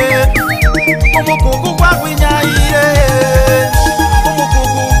umukuku kwa kwinyayire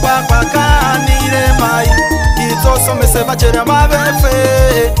umukuku kwa kwakanire mayi itosomese bacherema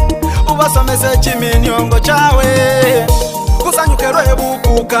befe ubasomese chiminyongo chawe kusanyuke lwe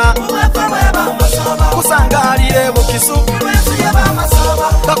bukuka kusangalire bukisu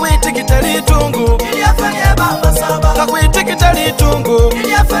kakwitikite litungu kakwitikite litungu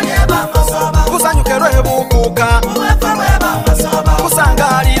kusanyuke lwe bukuka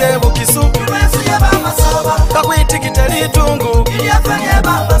kusangalire bukisu kakwitikite litungu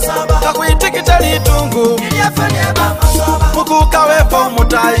kakwitikite litungu bukuka wepo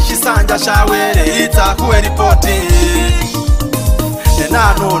mutayi shisanja shawere itakuwe ripoti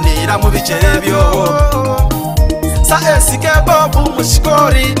nenanunira mu bicerebyo sa esike bobu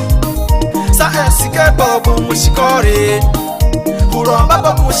mushikori sa esike bobu mushikori uromba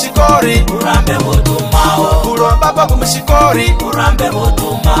bobu mushikori urambe butumao uromba bobu mushikori urambe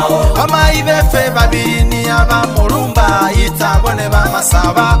butumao ama ibefe babini aba murumba itabone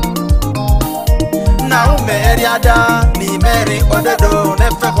bamasaba na umeriada ni meri odedo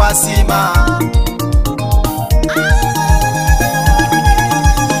nefe kwa sima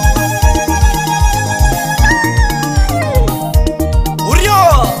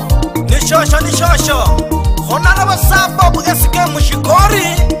nishosho honana basababu esike mushikori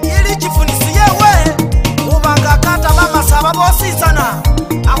ili jifunisi yewe ubanga kata bamasaba bosi sana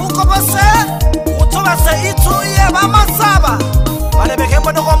ahuko bose utubase ituye bamasaba balebeke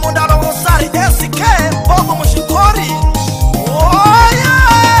mbono kwa mundalo musari esike bobu mushikori oye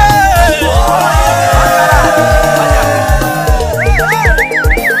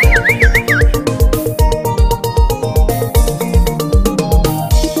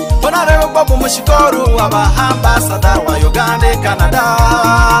mushikoru waba ambassador wa Uganda Canada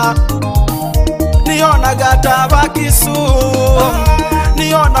niona gata bakisu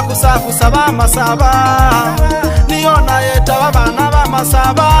niona kusakusa bamasaba niona yeta babana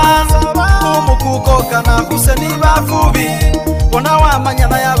bamasaba umukuko kana kuseni bafubi bona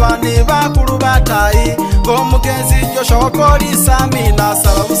wamanyana yabani bakuru batayi ngo mugenzi jyo shokori samina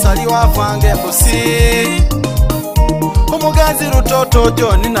sala busali wafange mbusi umugenzi rutoto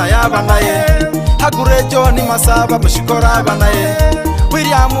John na yaba naye hakure John masaba mushikora banaye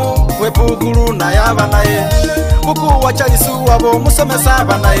William wepuguru na yaba naye buku wachalisu wabo musomesa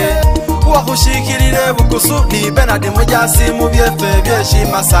banaye uwakushikirire bukusu ni Bernard mujasi mu byefe byeshi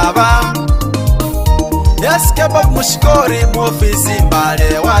masaba Yes, kebab mushikori mu ofisi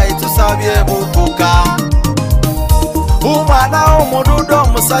mbale waitusabye bukuka. Umwana w'umududo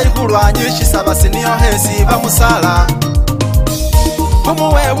musayikulwa nyishisa basiniyo hesi bamusala.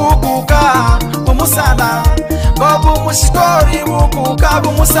 Umuwe bukuka umusana Bobu mushikori bukuka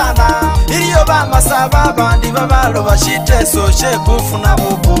bumusana. Iliyo bamasaba bandi babalo bashite soche kufuna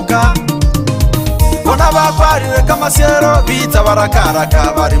bukuka. Bona bakwarire kamasyero bita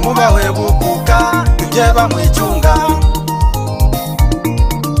barakaraka bari mubawe bukuka tuje bamwichunga.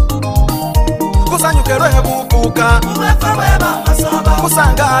 Kusanyuke rohe bukuka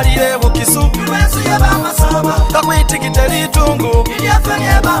kusangalire bukisu kakwitikite litungu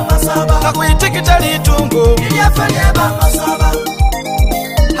kakwitikite litungu.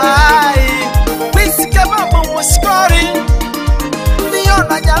 Hai wisike babu mushikori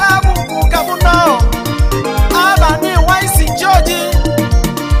niyona nyala bukuka muno. Abani waisi George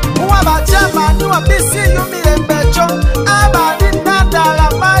uwaba chama niwa bisi yumile mbecho. Abani nadala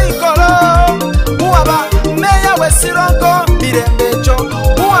maikolo uwaba meya wesirongo mile mbecho.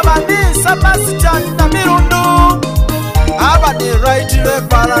 Uwaba ni Sebastian na mirundu. Abani right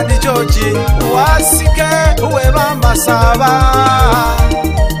reparandi George wasike uweba masaba.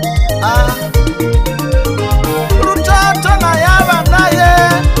 Rutoto na yaba naye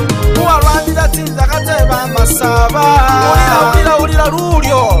uwarwandira tinza kateba masaba. Ulira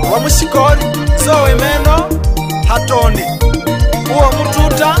rulyo wa mushikori zowe meno hatondi. Uwo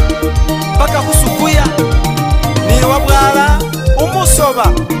mututa paka kusukuya ni wabwala umusoba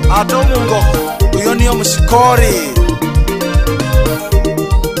atomungo. Uyo niyo mushikori.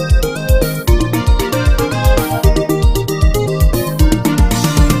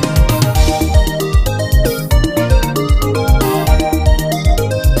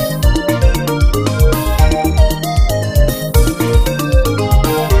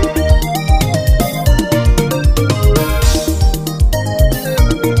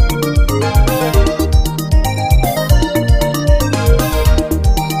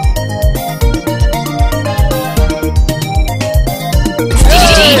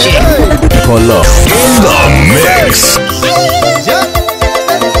 Polo in the mix.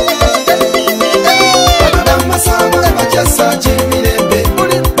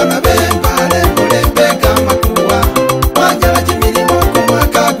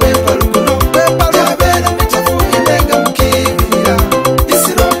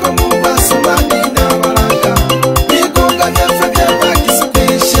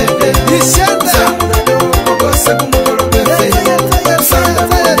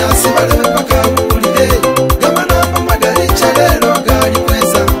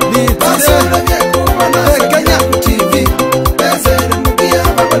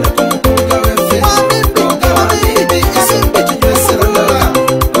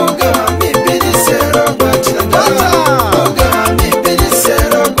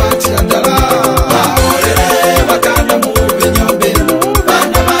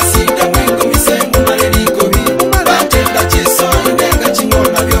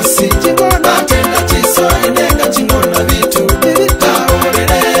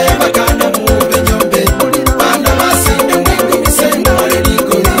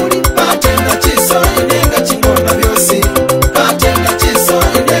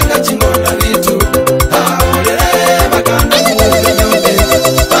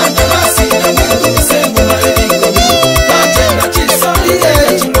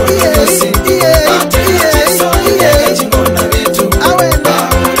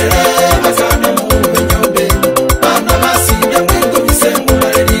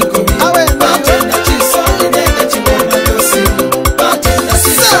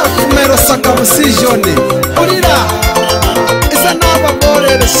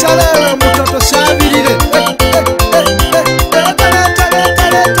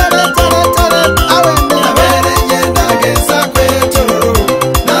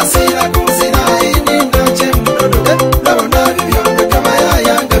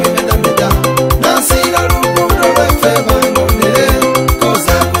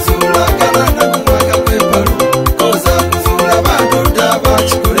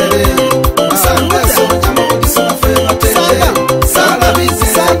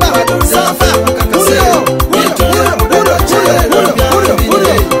 Samba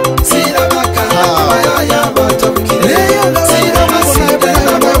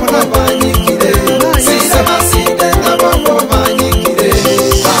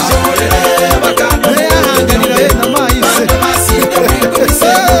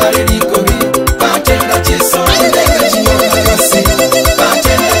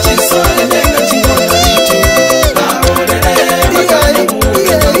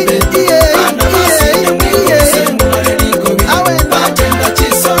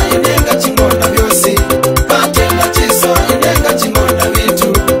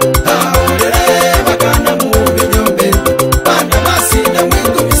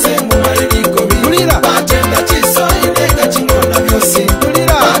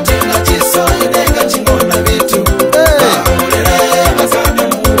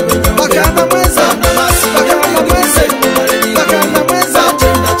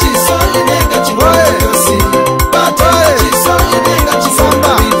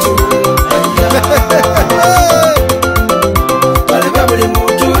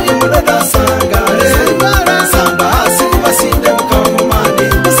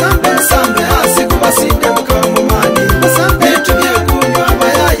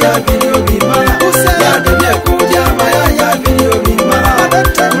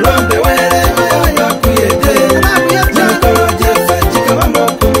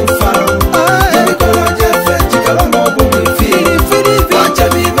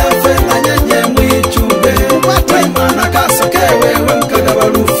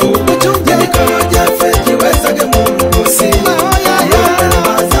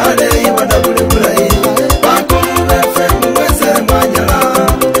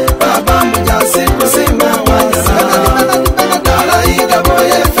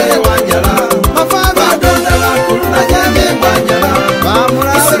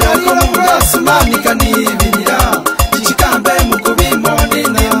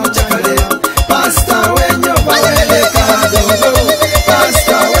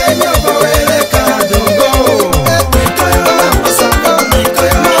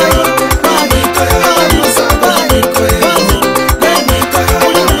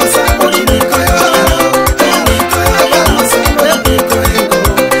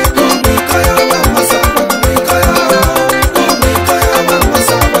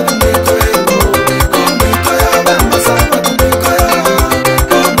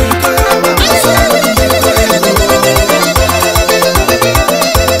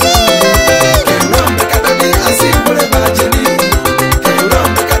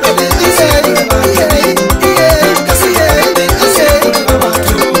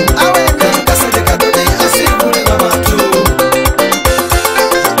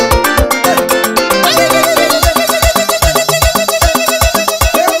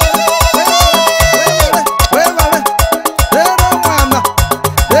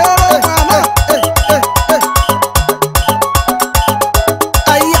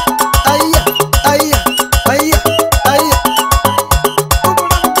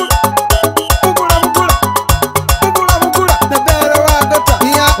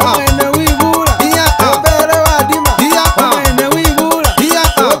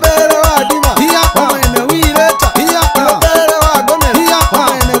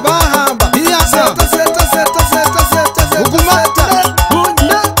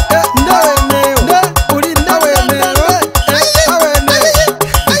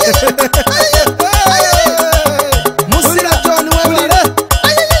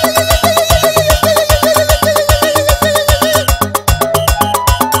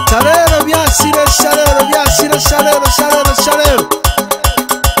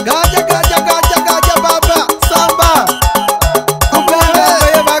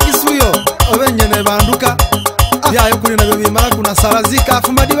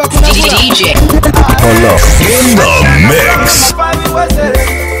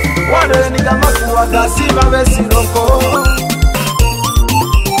wale nigamakuwa gasiba besiroko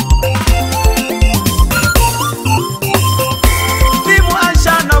timu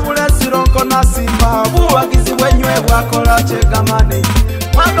Aisha na bule siroko na simba buwagizi bwenywe bwakola chegamane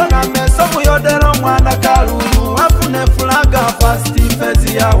mwako na meso buyodero mwana kalulu afune fulaga fasti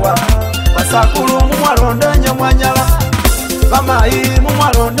fezi yawa basakulu mumwalondenye mwanyala bamayi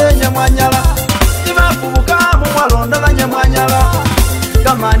mumwalondenye mwanyala ibafubuka mumwalondenye mwanyala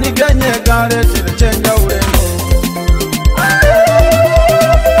kamani genye gale tilichenga ulengo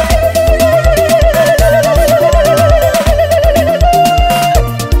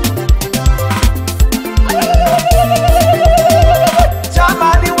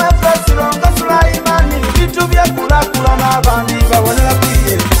chamani wefesi rongo Sulaimani vitu vya kula na bandi babonela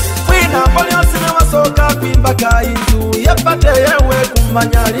kwiye wina mboli osine wasoka kwimba kainzu yepate yewe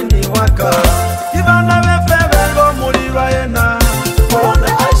kumanyali ni waka ibana befe bengo mulirwa yena Kulonda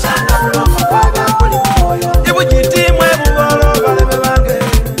Aisha na muloma kwaga kuli kumoyo ibu jitimwe bubolo balebe bange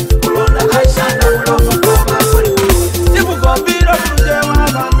Kulonda Aisha na muloma kwaga kuli kumoyo ibu gombiro kujewa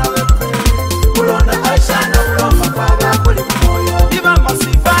bana befe Kulonda Aisha na muloma kwaga kuli kumoyo iba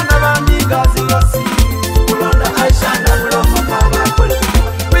masifana bandiga ziyosi Kulonda Aisha na muloma kwaga kuli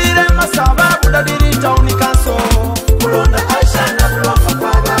kumoyo wile masaba budadiri tauni kanso Kulonda Aisha na muloma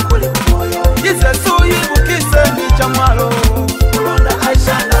kwaga kuli kumoyo Ize suyi bukise ni chamwalo Kulonda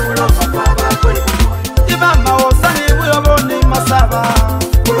Aisha na muloma kwaga kuli kumoyo Ibama osani buyoboni masaba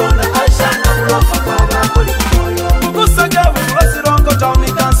Kulonda Aisha na muloma kwaga kuli kumoyo Kukusage bukula sirongo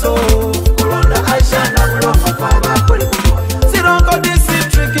tauni kanso Kulonda Aisha na muloma kwaga kuli kumoyo Sirongo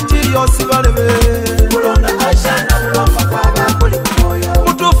district tiyo sibalebe Kulonda Aisha na muloma kwaga kuli kumoyo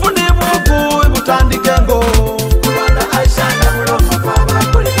Mutufuni buku ibutandikengo Kulonda Aisha na muloma kwaga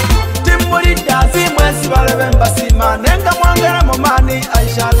kuli kumoyo Timuri dazi mwesi balebe mbasima Nenga mwangere momani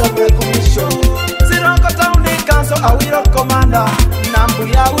Aisha tabwe kumisho Sirongo tauni kanso awiro komanda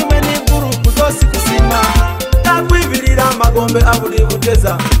Nambu ya wimeni guru kuzosi kusima Takwibirira magombe abudi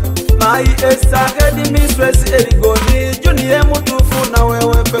buteza Mai esa edi mistress erigoni Juniye mutufu na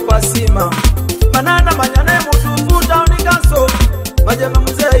wewe pe kwa sima Manana manyane mutufu tauni kanso Majema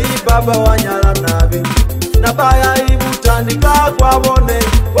mzei baba wanyala nabi Nabaya ibutandika kwa bone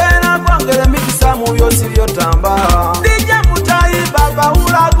Wena kwangere mikisamu yosi yotamba Dija mutai baba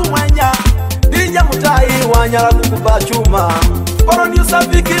ulagu mwenya Dija mutai wanyala kukuba chuma Koro ni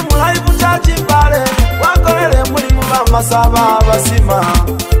usafiki mulaibu chachi pale Wakolele mulimu masaba basima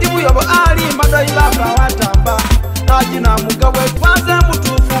Ibu yobo ali madai baba watamba Najina mugawe kwanze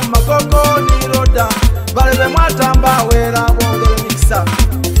mutufu makoko ni roda Balebe mwatamba wera wongele mikisa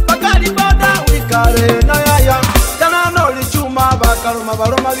Bakali bada wikare na yaya Kanano lichuma bakaluma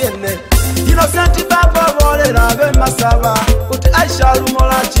baloma bienne Innocenti baba bolera be masaba Uti Aisha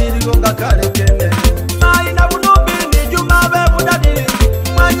lumola chirigo nga kale kene Maina bunubi ni juma be budadiri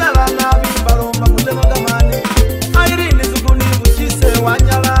Mwanyala na bimbalomba mutema gamani Airini zuguni buchise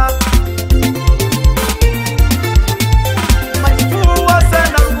wanyala Majifu wa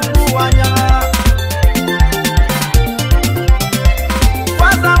sena lugu wanyala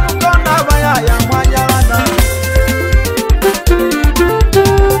Kwanza mukona bayaya mwanyala na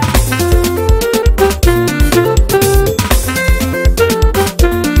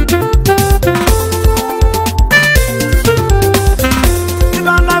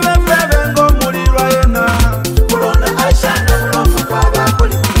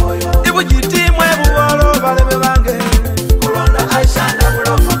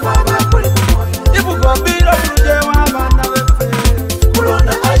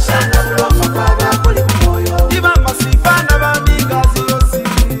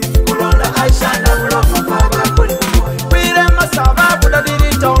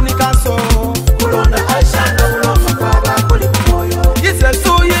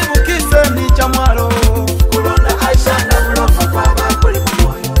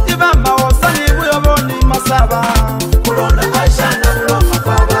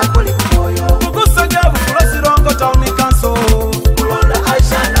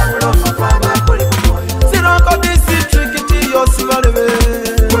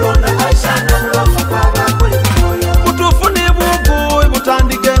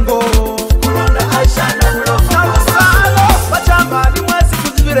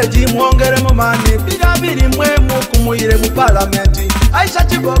Aisha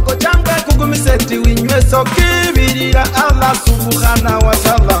chiboko changwe kugumiseti winywe sokibirira Allah subhanahu wa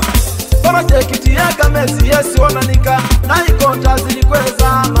ta'ala Projekiti ya kamezi yesi wananika na ikonta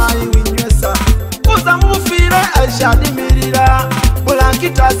zilikweza mai winywesa Kuza mufire Aisha dimirira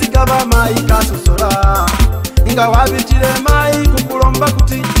Bulankita zigaba mai kasusura Inga wabitire mai kukulomba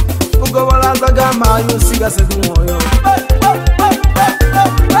kuti mama yusigase ku mwoyo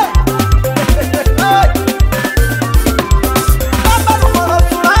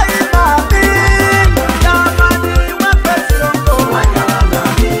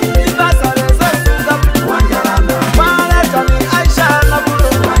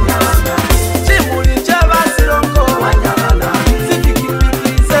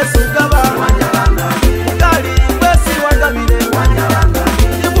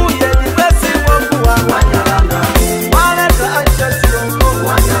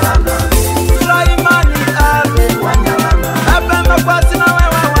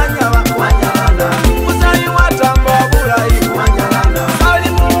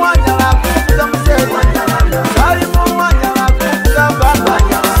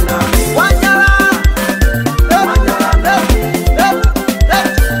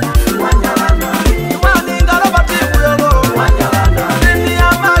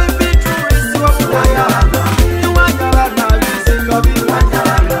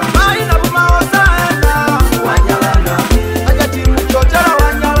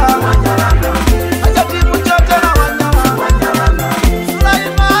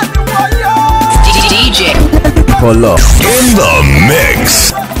Polo in the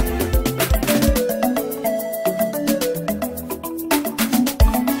mix.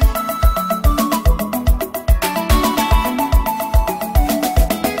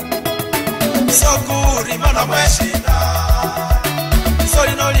 Sokuri mana mweshina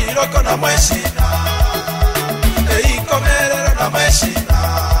Sori no liroko na mweshina Eikomerero na mweshina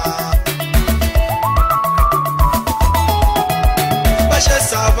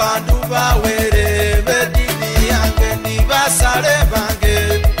Bashesa bandu bawere bedini yange ni basare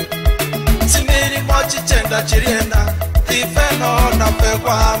bange Simiri mochi chenda chiriena Ifeno na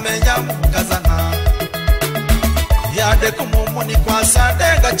pekwa menya mukazana Yade kumumuni kwa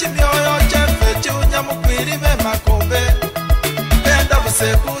sadega chimyoyo chefe chunya mukwiri be makombe Enda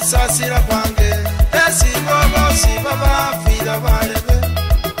buseku sasira kwange Esi ngogo si baba fira barebe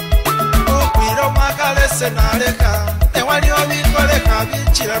Ukwiro makale senareka Ewali obikoleka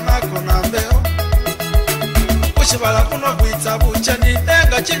bichira mako na mbeo Kushibala kuno kuita bucha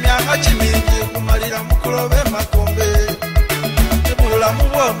Nitenga chimyanga chimingi kumalira mukulobe makombe Ebula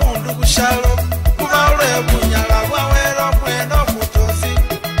muwe mundu kushalo Kubaule bunyala wawero mweno kutozi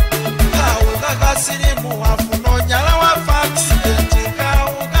Kauga kasirimu wafuno nyala wafa accidenti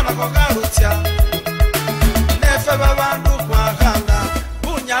Kauga na kokalutia Nefe babandu kwa kanda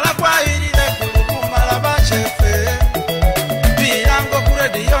Bunyala kwa irine kulukumala bachefe Bilango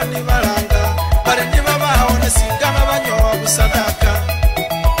kuredio ni balanga Bale ni babaone singana banyowa busadaka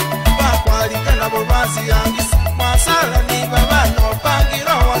Bakwalika na bobazi yangisi Mwasala ni babano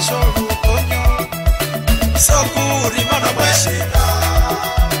pangiro wa sholu konyo Sokuri mana mweshina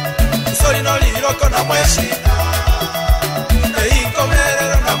Sori no liroko na mweshina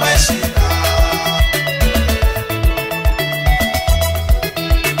Eikomerero na mweshina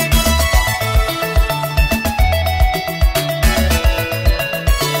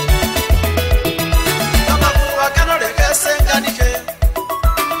Kama kuwa kano lege senganike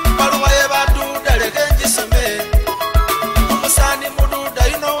Paluwa ye baduda lege njisome Umusani mududa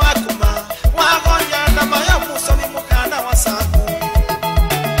ino wakuma Wagonya na maya musomi mukana wasamu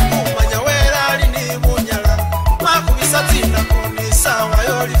Umanya wera alini bunyala Makubisa tina kunisa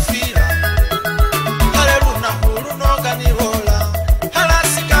wayolifira Haleluna hulu noga ni hola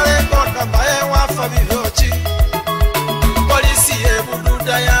Halasi kale konda maye wafa bivyochi Polisi ye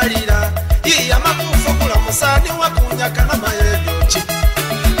bududa yalira Iya makufu kula musani wakunyaka na maye vyochi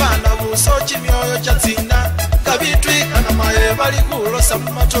Bana busochi mioyo chatsina Kabitwika na maye bali kulosa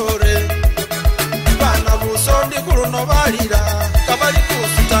mumatore Bana busondi kuruno balira Kabali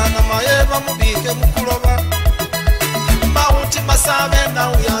kusutana maye bamubike mukuloba Mauti masame na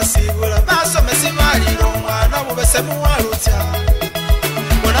uyasibula Basome simaliro mwana mubese muwalutya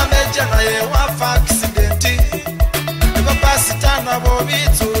Bona meja na ye wafa accidenti Eba pasitana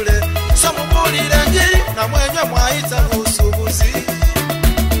bobitule So mubulire njiri na mwenye mwaita usubuzi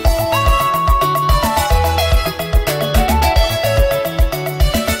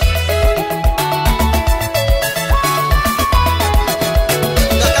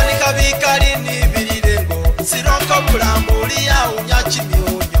Gakanika bikali ni birirengo Siroko bulambuli ya unyachi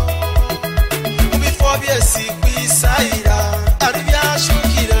mionyo Ubifo byesi kwisaira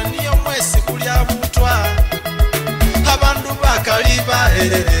Alibyashukire niyo mwesi kulya butwa Abandu bakali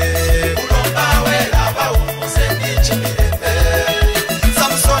baherere Ulomba wera bawumuze n'ichimirembe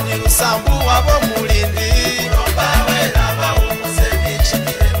Samsoni rusambu wabo mulindi Ulomba wera bawumuze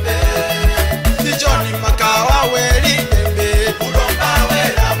n'ichimirembe Nijoni makawa weri dembe Ulomba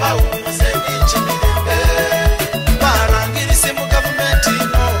wera bawumuze n'ichimirembe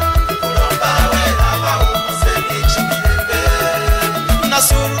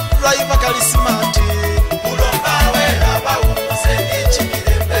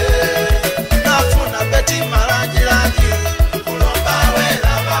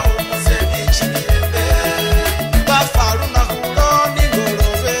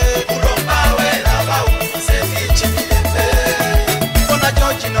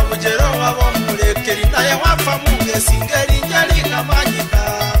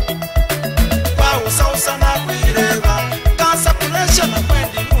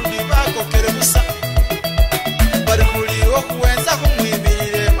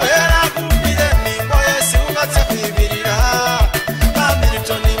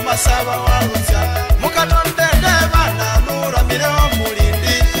masaba walutya mukatonde bana nura mireo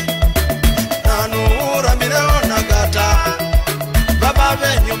mulindi nanura mireo nagata baba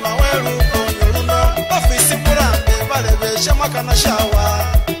benyuma werukonyo luno ofisi murambe balebesha makana shawa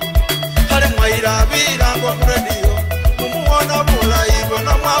hale mwaira birango ku radio mumuona bulayi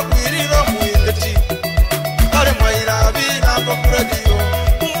bona mwagwiriro muindeti hale mwaira birango ku radio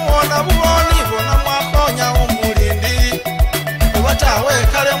mumuona buoni bona mwakonya umulindi ubatawe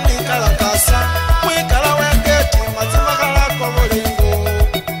kale mwikala kasa mwikala wengeti mazima kala ko bolingo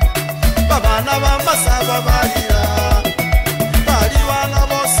babana bamasaba balira bali wana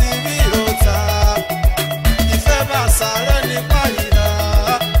bosi birota ife basale ni balira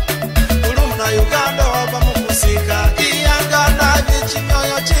ulumna Uganda waba mukusika iyanga na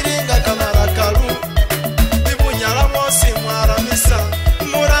bichimyoyo chiringa kamara kalu ibunyala bosi mwaramisa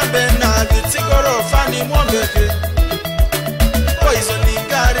murambe na bitsigoro fani mwombeke oizo ni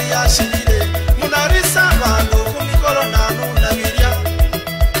ngari yashirire munarisa abantu kumikoro nanu nabirya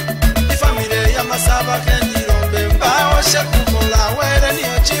ifamile ya masaba kendirombe mbao shekukola were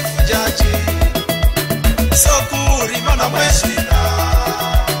niyo chifu jaji sokuri mana mweshina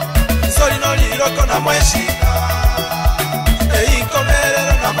sori no liroko na mweshina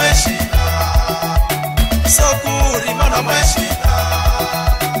inkomerero na mweshina sokuri mana mweshina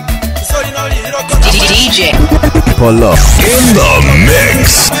sori no liroko na DJ Polo in the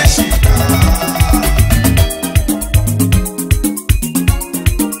mix.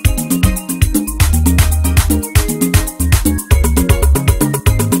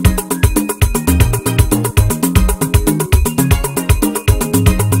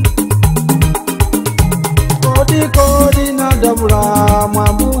 Kodi na dabura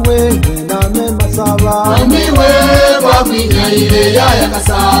mwambuwe na memasaba Mwambiwe kwa kwinyayire ya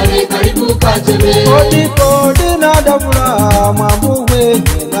kasare karibu kachebe Kodi na dabura mwambuwe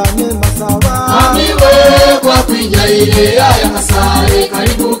na memasaba Mwambiwe kwa kwinyayire ya kasare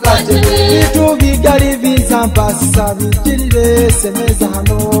karibu kachebe Vitu bigali bizampasa bijirire semeza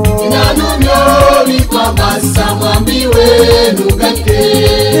hano Inanumyo vikwa basa mwambiwe nuganike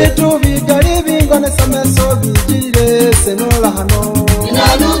Vitu bigali bingone semeso bijirire senola hano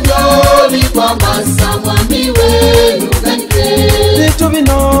Inanumyo vikwa basa mwambiwe nuganike Vitu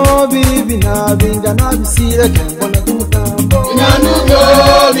bino bibina bingana bisire kengone kumutambo Inanumyo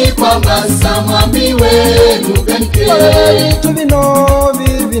vikwa basa mwambiwe nuganike Vitu bino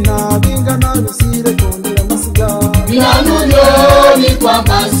bibina bingana bisire kondira masiga Inanumyo vikwa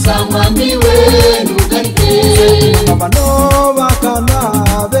basa mwambiwe nuganike Bano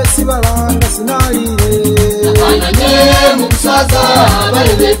bakana besi balanga sinalire Nakananye musaza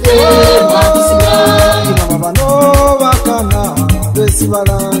balebeke mwakusinya Bano bakana besi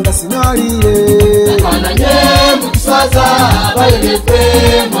balanga sinalire Nakananye musaza balebeke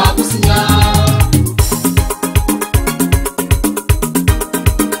mwakusinya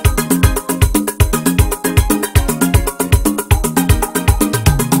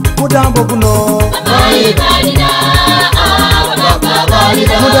Mudambo kuno Amayi balira abapapa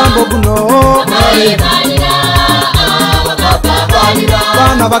balira Mudambo kuno Amayi balira abapapa balira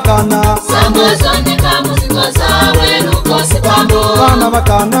Bana bakana Sambo zonde kamuzingo zawe nukosi pambo Bana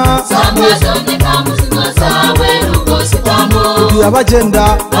bakana Sambo zonde kamuzingo zawe nukosi pambo Kudia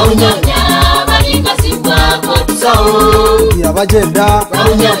bagenda Baunyanya balinga simbwa kotusawo Kudia bagenda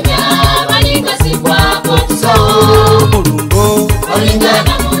Baunyanya balinga simbwa kotusawo Mulungo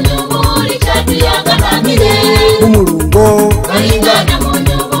Balingana munyumuri chatu yakanamire Umulungo Balingana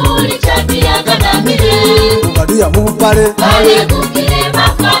munyumuri chatu yakanamire Mugaduya mubupale Bale kukire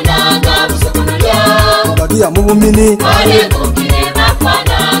bafananga busokonolya Mugaduya mubumini Bale kukire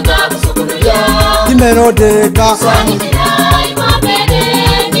bafananga busokonolya Imerodeka Swanimira imabere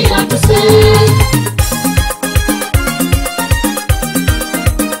niyotuse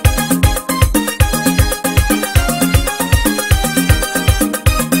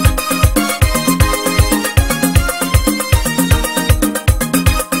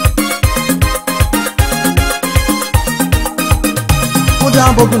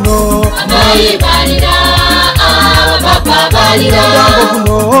Mudambo kuno Amayi balira abapapa balira Mudambo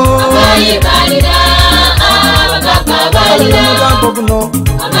kuno Amayi balira abapapa balira Mudambo kuno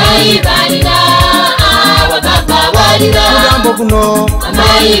Amayi balira abapapa balira Mudambo kuno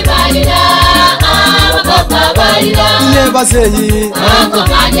Amayi balira abapapa balira Nye bazeyi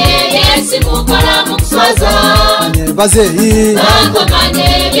Bankomanye yesi mukola mukuswaza Nye bazeyi Bankomanye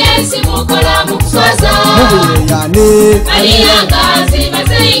yesi mukola mukuswaza Mubuye yani Aliyangazi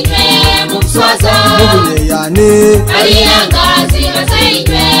bazeyinywe mukuswaza Mubuye yani Aliyangazi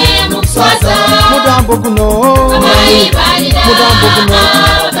bazeyinywe mukuswaza Mudambo kuno Amayi balira Mudambo kuno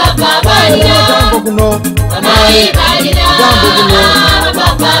abapapa guno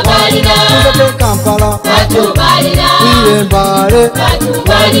Nzeke Kampala Wiyembale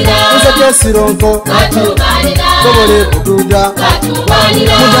Nzeke Sironko Kobole Bududa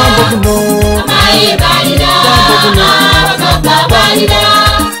Mudambo guno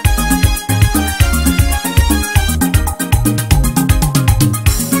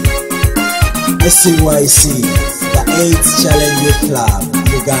SCYC, the 8th Challenge Youth Club,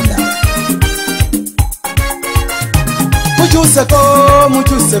 Uganda.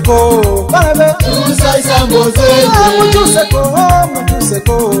 Muchuseko, barabe. Chusa isambo zenye.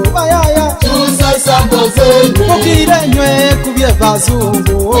 Muchuseko, bayaya. Chusa isambo zenye. Mukirenywe kubye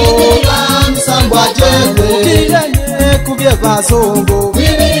bazungu. Wibirira misambo ajebe. Mukirenywe kubye bazungu.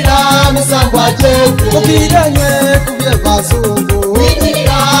 Wibirira misambo ajebe. Mukirenywe kubye bazungu.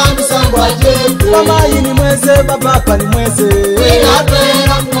 Wibirira misambo ajebe. Mama yini mweze, baba ni mweze.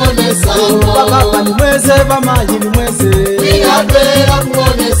 Winatwera mwone sambo. Baba ni mweze, mama yini mweze. Winatwera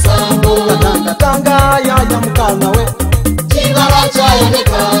mwone sambo. Tanga yaya mukana we. Chibara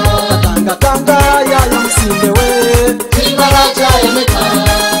chayoneka. Tanga yaya msinde we. Chibara chayoneka.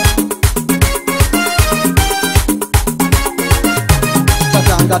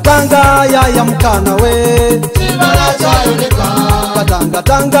 Tanga yaya mukana we. Chibara chayoneka.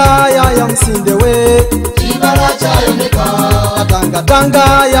 Tanga yaya msinde we. Chibara chayoneka. Tanga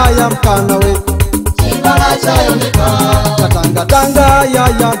yaya mukana we. Chibara chayoneka. Tanga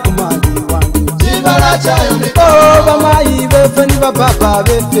yaya kumali wangu. Chibara chayoneka. Oh bamayi befe ni baba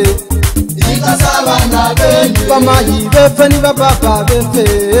befe. Ikasaba na benye. Bamayi befe ni baba befe.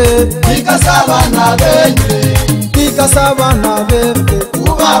 Ikasaba na benye. Ikasaba na befe.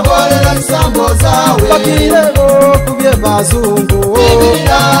 Ubaborera misambo zawe. Bakirebo kubye bazungu.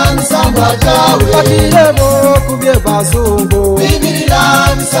 Bibirira misambo jawe. Bakirebo kubye bazungu. Bibirira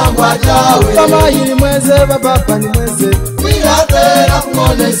misambo jawe. Bamayi ni mweze, baba ni mweze. Winatwera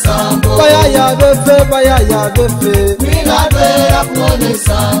mwone sambo. Bayaya befe. Winatwera mwone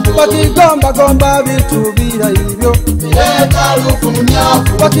sambo. Bakigomba bitu bira hivyo. Leta lufu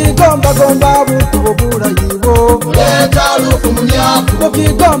munyafu. Bakigomba butu bubura hivyo. Leta lufu munyafu.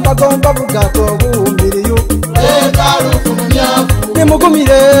 Bakigomba bugato bumbiriyo. Leta lufu munyafu.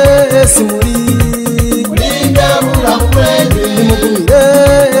 Nimugumire simuri. Ulinde bula mwende.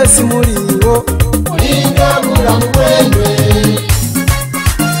 Nimugumire simuriwo. Ulinde bula mwende.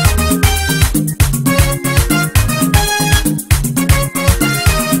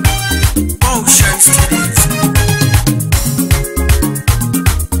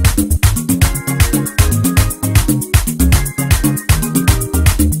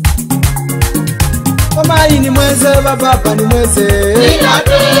 Mamayi ni mweze, baba ni mweze.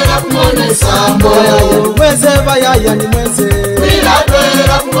 Winatwera mwone sambo. Bayaya ni mweze, bayaya ni mweze.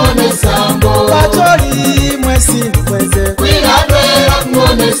 Winatwera mwone sambo. Bachori mwesi ni mweze. Winatwera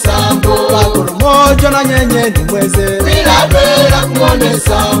mwone sambo. Bakoromojo na nyenye ni mweze. Winatwera mwone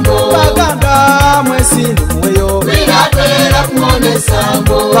sambo. Baganda mwesi ni mweyo. Winatwera mwone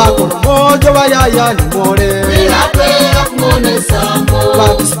sambo. Bakoromojo bayaya ni mwore. Winatwera mwone sambo.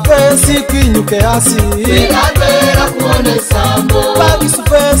 Bakisupesi kwinyuke hasi. Winatwera mwone sambo.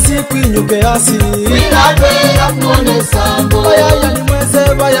 Bakisupesi kwinyuke hasi. Winatwera mwone sambo. Bayaya ni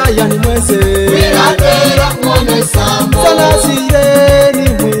mweze, bayaya ni mweze. Winatwera mwone sambo. Senazire ni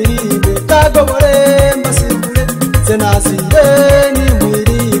mwiribe kagobore mbasibure. Senazire ni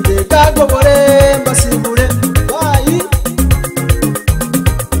mwiribe kagobore mbasibure. Bayi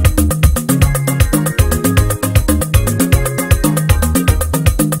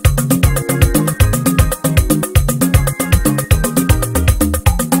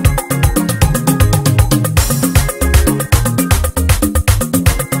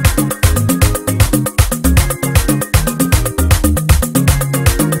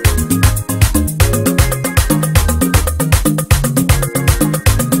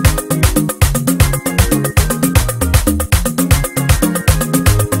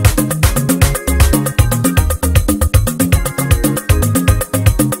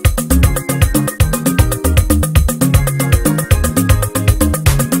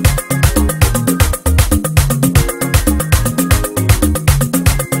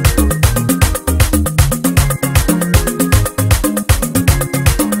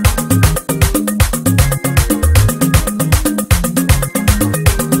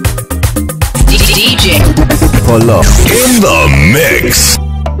Polo in the mix.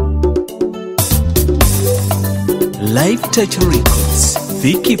 Live Touch Records,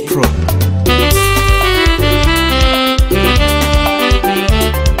 Vicky Pro.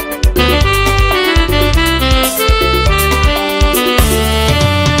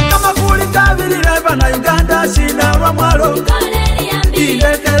 Kama kuli bana Uganda shina lwa mwalo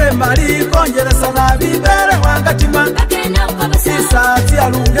Ilekele mali konjeresa na bibere wangatima Sisati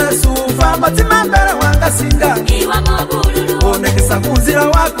alunge sufa matima mbere wangasinga Onekesa kunzira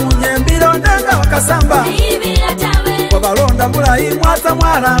wakunye mbiro ndenga wakasamba Wabalonda mulayi mwata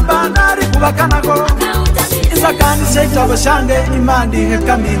mwalamba nari kubakanako Isakani sheitabo shange imandi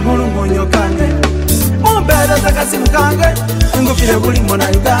hekami ngulungunyo kange Mumbere zakasimu kange ngufile bulimo na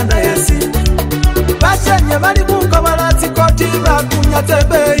Uganda yesi Bashenye bali bunga balati koti bakunya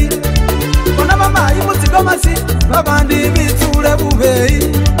tebei Kona mama imutigomasi babandi bitule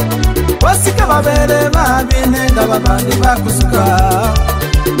bubei Wasika babere babinenga babandi bakusuka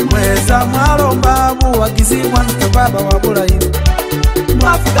Mweza mwalomba buwagizibwa baba wabulayi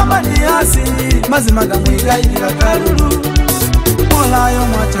Mwafika maniasi mazimaga mwigayira kalulu Mwolayo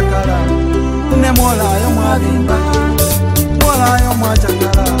mwachakala ne mwolayo mwabimba Mwolayo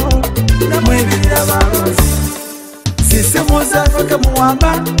mwachakala ne mwibirira balozi Sisi muzafaka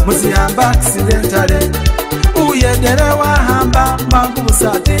muwamba muziyamba accidentale Uyedere wahamba mangu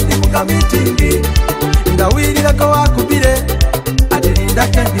busatende mukamitingi Ngawirira ko wakubire atirinda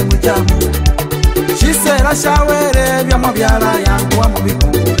kendi mujamu Shisera shawere byamo byala yangu wa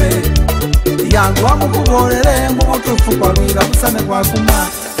mubikube Yangu wa mukuborere mubutufu kwa lwira busame kwa kuma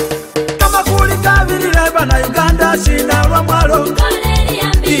Kama kuli kabirire bana Uganda shina lwa mwalo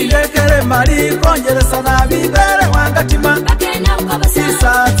Ilekele mali konjeresa na bibere wangatima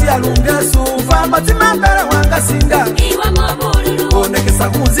Sisati alunge sufa matima mbere wangasinga Onekesa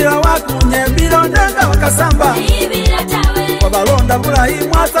kunzira wakunye mbiro ndenga wakasamba Wabalonda bulayi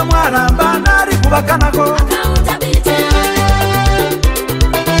mwata mwalamba nari kubakanako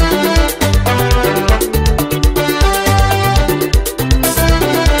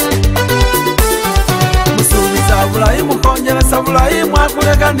Musubiza bulayi mukonjeresa bulayi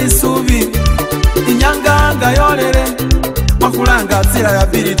mwakuleka nisubi Inyanganga yolere mwakulanga zira ya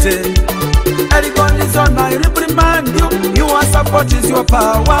birite Elikondizona reprimand you your support is your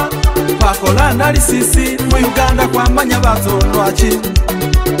power Pakola nalisisi mu Uganda kwa manya bazolwachi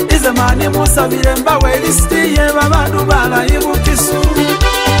Izemani musabire mbawe listi ye babandu bala ibukisu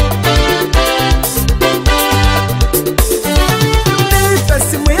Nipe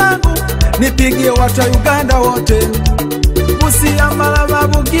simu yangu nipigie watu Uganda wote Musiyamala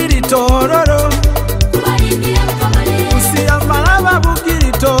babugiri tororo Musiyamala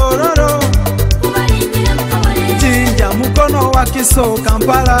babugiri tororo Jinja mukono wa kiso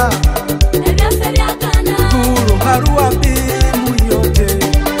Kampala Guru haruwa bimu yote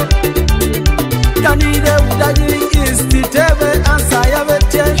Kanide udadili East tebe ansa ya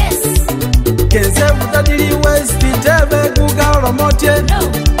vete Keze udadili West tebe guga oromote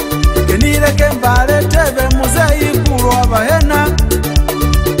Kenire kembale tebe muzeyi kuru wabahena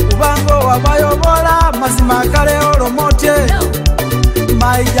Ubango wabayobola mazima kale oromote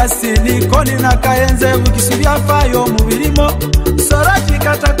Maijasini koni na kayenze Wikisubia fayo mubirimo Sorati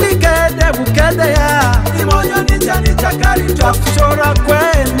katakwikede bukede ya Imonyo nijani chakari Twakushora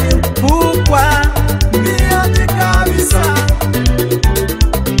kweni Bukwa Miyati kabisa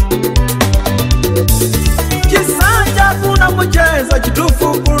Kisanja kuna mchezo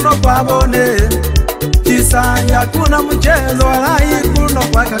Kitufu kuno kwa bone Kisanja kuna mchezo Walai kuno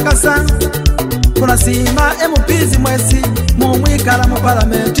kwa kakasa Kuna sima MPs mwesi Mumwikala mu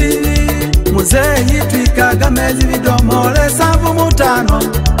parlamenti Muzeyi twikaga mezi vidomole Savu mutano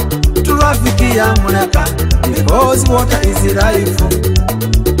Tulafikia muneka Because water is life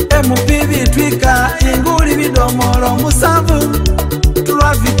MPV twika inguli vidomolo Musavu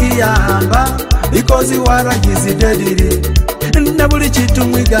Tulafikia hamba Because water is deadly Nabuli chitu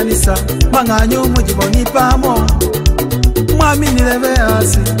mwiganisa Manganyo mujiboni pamo Mwami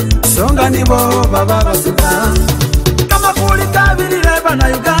nileveasi Songa nibo baba basuka Kama kuli kabirire bana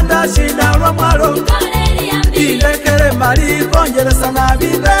Uganda shina lwa mwalo Ilekele mali konjeresa na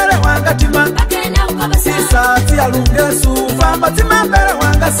bibere wangatima Sisati alunge sufa matima mbere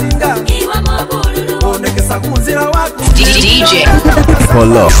wangasinga Onekesa kunzira waku DJ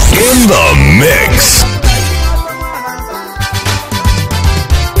Polo in the mix.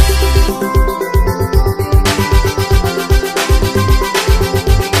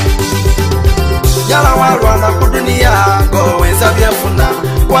 Yala walwana kudunia Goweza vyafuna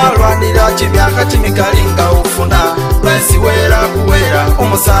Walwanira chimyaka chimikalinga ufuna Lwesi wera kuwera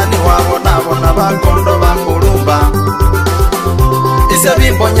Umusani wabona bakondo bakulumba Ise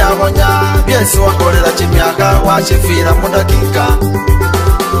bimbonya Byesu wakolera chimyaka Wachifira mudakika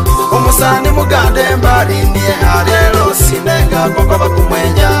Umusani mugande mbali Niye harelo sinenga Koko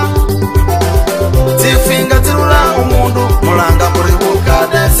bakumwenya Zifinga zirula umundu Mulanga muribuka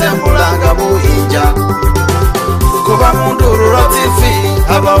Dese mulanga buinja kuba munduru latifi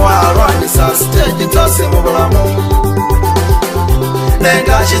abawarwanyisa stage tose mu bulamu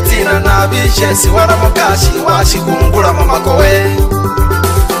nenga chitina na bichesi wala mukashi washikungula mu makowe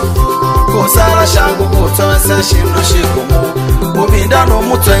kusala shangu kutose shindu shikumu ubinda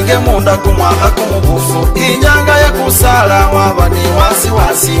n'umutwenge munda kumwaka kumubufu inyanga ya kusala wabani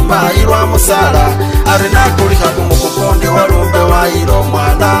wasi mayirwa musala arina kulika kumukukundi walumbe wayiro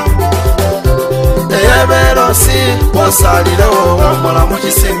mwana eyeberosi wasalirewo wamola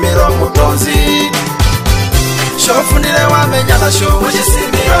mukisimiro mutonzi shofunile wamenya nasho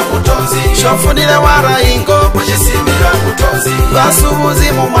mukisimiro mutonzi shofunile warayingo mukisimiro mutonzi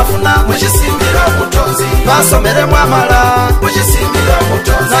basubuzi mu mafuna mukisimiro mutonzi basomere mwamala mukisimiro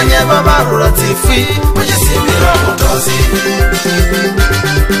mutonzi nanyeba barura tifi mukisimiro mutonzi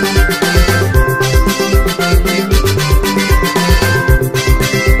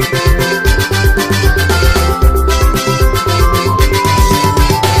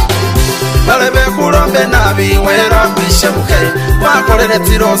balebe kulombe nabi wera kwishemuke wakolere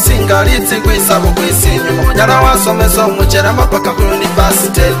tiro singaliti kwisabu kwisinyu munyala wasomesa omukyera mapaka ku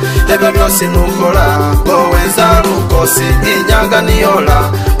university ebyo byose nukola oweza lukosi inyanga niyola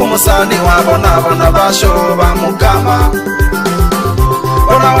umusani wabonabona bashoba mukama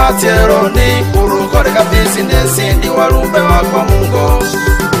ona watyeroni urukoleka bizinesi ndi walumbe wakwa mungo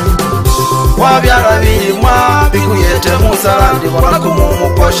wabyala birimwa bikuyete muzalandi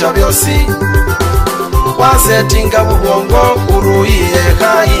walakumumuposha byosi wasetinga bubongo uruyiye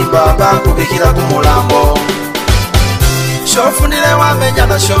kayimba bakubikira ku mulambo shofunile wamenya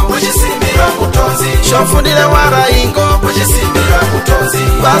nasho mukisimira mutonzi shofunile warayingo mukisimira mutonzi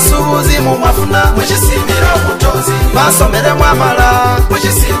basubuzi mu mafuna mukisimira mutonzi basomere mwamala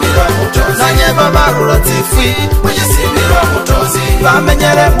mukisimira mutonzi nanyeba barura tifi mukisimira mutonzi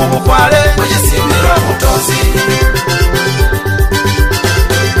bamenyere mu bukwale mukisimira mutonzi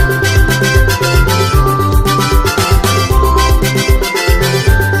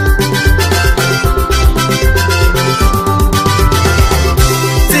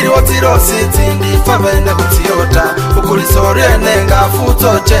sitindi fabene kutiyota ukulisorene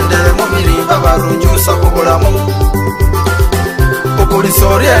ngafuto chendere mu mirimba barunjusa kubulamu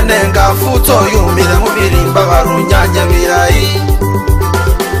ukulisorene ngafuto yumire mu mirimba barunyanya birayi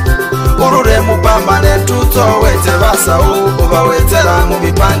urure mu pambane tuto wete basawu ubawetera mu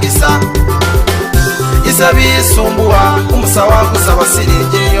bipangisa isabisumbua umusawa kusaba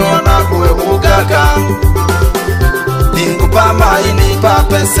siringiyo nakuwe bugaga ningupa maini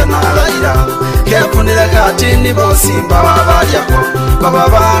papese nalayira kefunile kati nibo simba wabalyako baba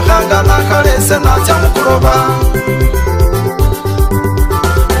bahanga nakalese natya mukuloba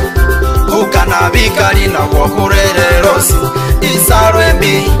ukanabikali nabwo kurererosi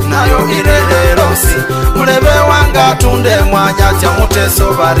isarwembi nayo irererosi mulebe wanga tunde mwanya tya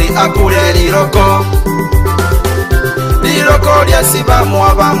muteso bari akule liroko liroko lyesibamu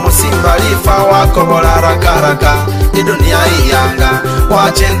abamusimba lifa wakobola rakaraka idunia iyanga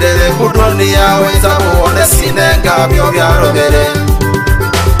wachendele kudunia weza kuone sinenga byo byarobere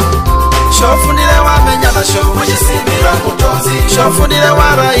shofunile wamenya nasho mukisimira mutonzi shofunile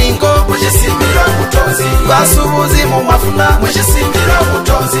warayingo mukisimira mutonzi basubuzi mu mafuna mukisimira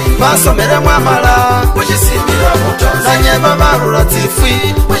mutonzi basomere mwamala mukisimira mutonzi nanyeba barura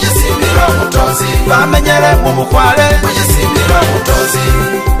tifi mukisimira mutonzi bamenyere mu bukwale mukisimira mutonzi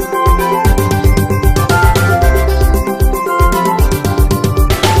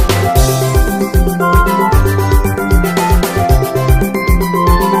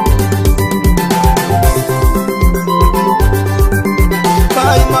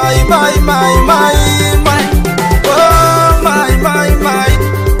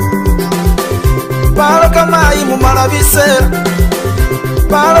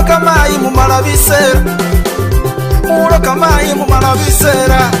Baraka mai mu malabisera Muroka mai mu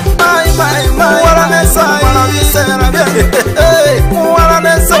malabisera mai wala nesa malabisera wala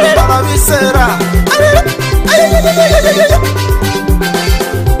nesa malabisera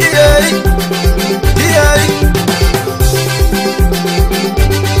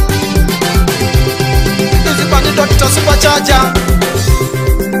Izipani Dr. Supercharger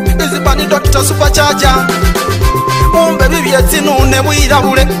Izipani Dr. Supercharger Mumbe bibyeti nune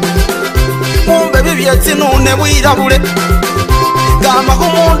bwirabule Mumbe bibyeti nune bwirabule Gamba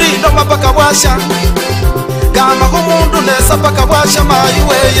kumundu ndo mapaka bwasha Gamba kumundu nesa paka bwasha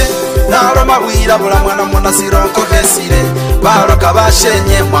mayiweye Naroma bwirabula mwana mwana sironko kesire Baroka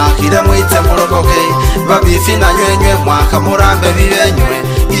bashenye mwakire mwite murokoke Babifi na nywenywe mwaka murambe bibenywe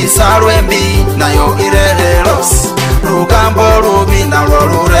Isarwembi nayo irereros Rugambo rubi na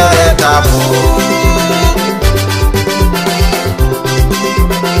rorure tabu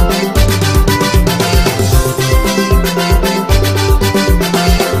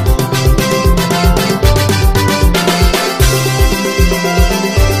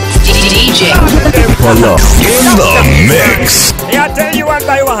Polo in the mix. Yeah, I tell you one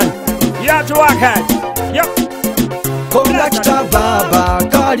by one. You have to work hard. Yep. Kondakita baba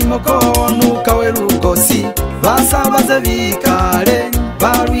kali mokonu kawerugosi basabaze bikale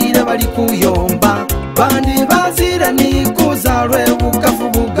balwire bali kuyomba bandi bazire nikuza lwebukafu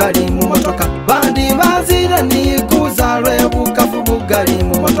bugali mu motoka bandi bazire nikuza lwebukafu bugali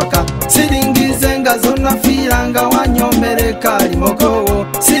mu motoka siringize nga zonna firanga wanyomere kali mokowo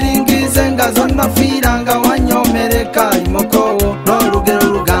siringize nga zonna firanga wanyomere kali mokowo n'olugero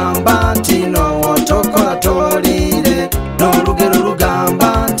lugamba nti n'owotokola tolire n'olugero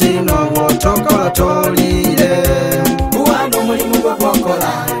lugamba nti n'owotokola tolire buwano mulimu gwe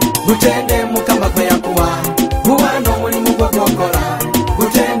gwokola gutende mukama gwe yakuwa buwano mulimu gwe gwokola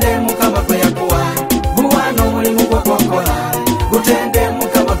gutende mukama gwe yakuwa buwano mulimu gwe gwokola gutende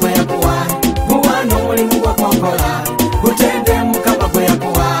mukama gwe yakuwa buwano mulimu gwe gwokola gutende mukama gwe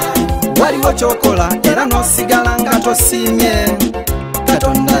yakuwa waliwo kyokola era n'osigala nga tosimye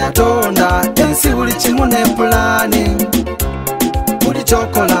Katonda yatonda ensi buli kimu ne pulani buli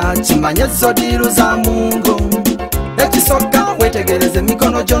kyokola kimanye zodiru za Mungu ekisooka wetegereze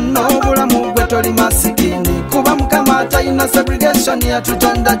mikono gyonna obulamu gwe toli masikini kuba mukama talina segregation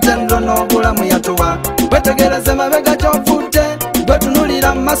yatutonda jendro n'obulamu yatuwa wetegereze mabega gyovudde gwe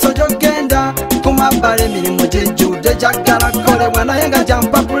tunulira mu maaso gyogenda ku mabbala emirimu gijjudde gyaggala kolebwa naye nga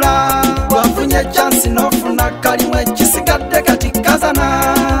gyampapula wafunye chansi n'ofuna kalimu ekisigadde kati kazana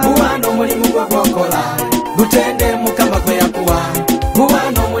buwano mulimu gwe gwokola gutende mukama gwe yakuwa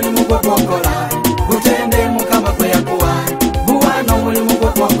buwano mulimu gwe gwokola gutende mukama gwe yakuwa buwano mulimu gwe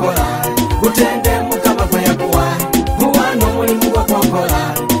gwokola gutende mukama gwe yakuwa buwano mulimu gwe gwokola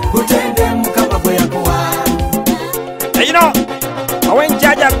gutende mukama gwe yakuwa. Hey, you know, when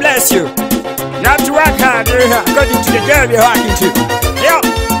Jaja bless you, not to work hard according to the girl you're working to. Yo,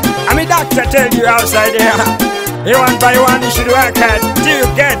 I mean doctor tell you outside there. You one by one you should work hard till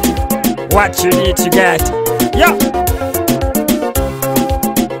you get what you need to get. Yo.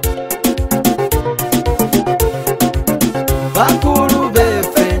 Bakuru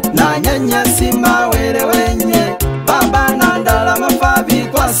befe na nyanya sima were wenye baba nandala mafabi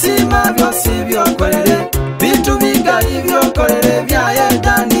kwa sima vyosi vyokolere vitu bigali vyokolere vya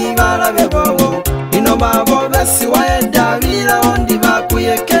yedani balabe bobo ino babo besi wa yeda vila ondi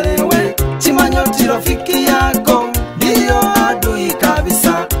bakuyekelewe chimanyoti rafiki yako ndiyo adui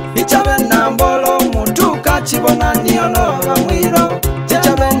kabisa ichabe nambolo mutuka chibona niyono bamwiro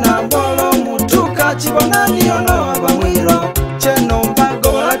chichabe nambolo mutuka chibona niyono bamwiro cheno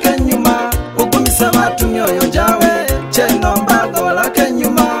mbago lake nyuma ugumisa batu myoyo jawe cheno mbago lake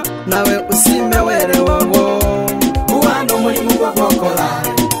nyuma nawe usime were wowo buwano mulimu gwe gwokola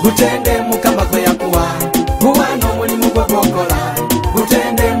gutende mukama gwe yakuwa buwano mulimu gwe gwokola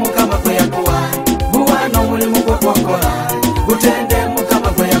gutende mukama gwe yakuwa buwano mulimu gwe gwokola gutende mukama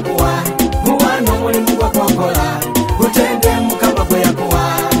gwe yakuwa buwano mulimu gwe gwokola gutende mukama gwe yakuwa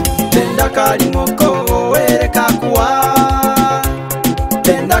tenda kalimoko wereka kuwa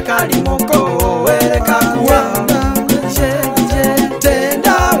tenda kalimoko wereka kuwa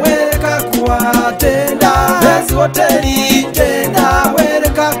tenda wereka kuwa tenda ezi hoteli tenda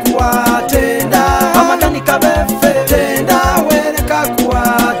wereka kuwa tenda amakanika befe tenda wereka kuwa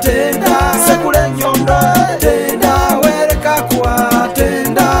tenda sekule nyondo tenda wereka kuwa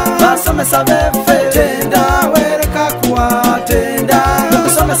tenda basomesa befe tenda wereka kuwa tenda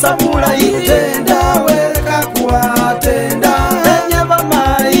mukusomesa bulayi tenda wereka kuwa tenda enye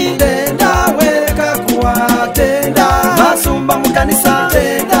bamayi tenda wereka kuwa tenda basumba mukanisa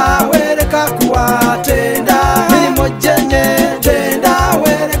tenda wereka kuwa tenda milimo jenye tenda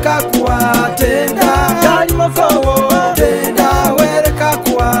wereka kuwa tenda kalimokowo tenda wereka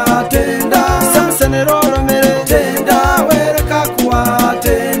kuwa tenda samusenerolomere tenda wereka kuwa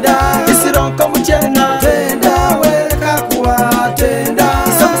tenda isironko muchena tenda wereka kuwa tenda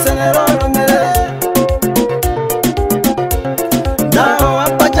samusenerolomere nao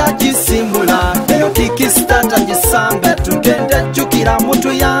apajajisimbula eyo kikisitata njisambe tugende jukira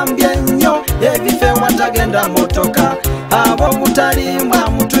mutu yambye nnyo ebife watagenda motoka abo mutalimbwa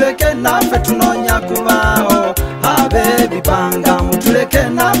mutuleke naffe tunonya kubaawo ab'ebibanga mutuleke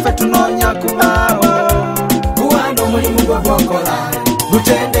naffe tunonya kubaawo buwano mulimu gwe gwokola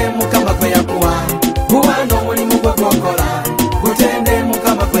gutende mukama gwe yakuwa buwano mulimu gwe gwokola gutende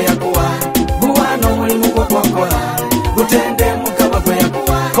mukama gwe yakuwa buwano mulimu gwe gwokola gutende mukama gwe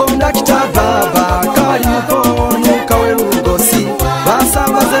yakuwa kondakita baba kali mukono kawerugosi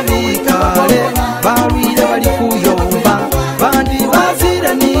basabaze bikale balwire bali kuyomba bandi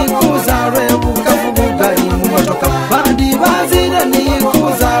bazire nikuza lwebukafu bugali mu motoka bandi bazire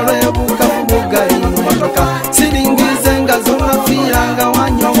nikuza lwebukafu bugali mu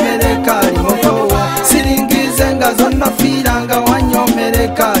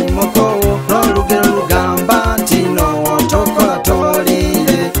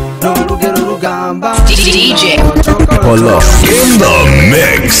DJ Polo in the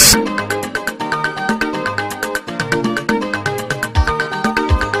mix.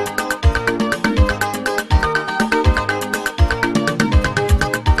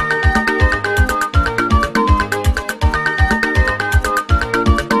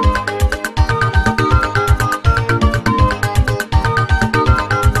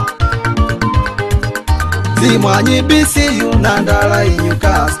 Zimwanyi BCU nandala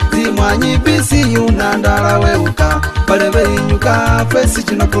inyuka, zimwanyi BCU nandala weuka, balebe inyuka fesi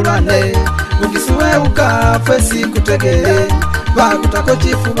chinokulane, ukisuweuka fesi kutegere, bakutako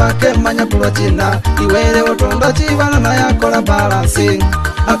chifu bakemanya kulwa china, iwele otonda chibana na yakola balancing,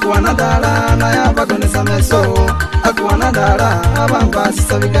 akuwana dala na yabagonesa meso, akuwana dala abamba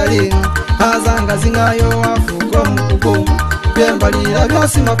sisabigali, azanga zingayo afuko mkuku, byembalira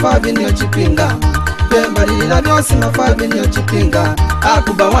byosi mapavi niyo chipinga, Pembalira byosi mafabi niyo chipinga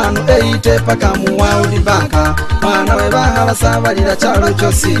akuba wanu eite paka muwaudi banka mwana we bahala sabalira chalo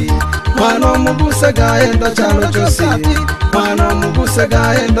chosi mwana omuguse gaenda chalo chosi mwana omuguse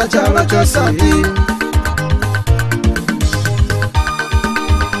gaenda chalo chosi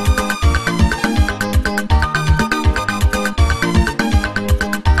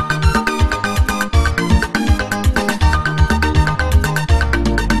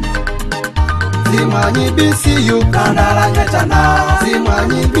Zimwanyi BCU kandala nyetana,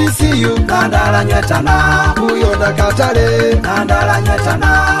 zimwanyi BCU kandala nyetana, kuyoda katale kandala nyetana,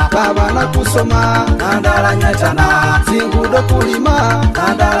 baba na kusoma kandala nyetana, zingudo kulima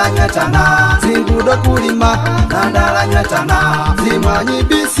kandala nyetana, zingudo kulima kandala nyetana, zimwanyi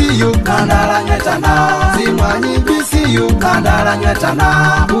BCU kandala nyetana, zimwanyi BCU kandala nyetana,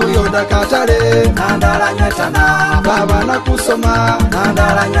 kuyoda katale kandala nyetana, baba na kusoma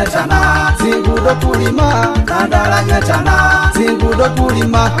kandala nyetana, zingudo kulima kandala nyetana, zingudo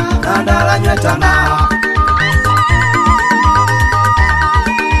kulima kandala nyetana.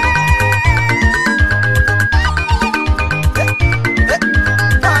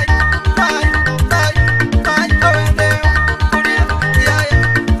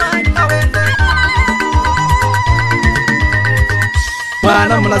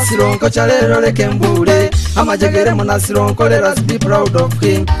 Mwana munasironko chalero leke mbule amajegere munasironko let us be proud of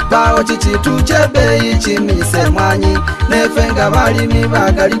him bao chichitu chebe ichimise mwanyi nefenga balimi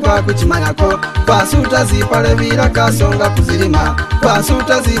bagali kwa kuchimanyako kwasuta zipale bila kasonga kuzilima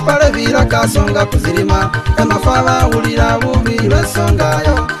kwasuta zipale bila kasonga kuzilima emafaba ulira bubi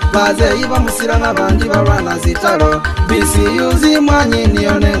lwesongayo baze iba musira n'abandi balwana zitalo BCU zimwanyi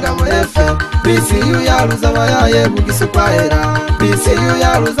niyonenga bwefe BCU yaluza bayaye bugisukwaera BCU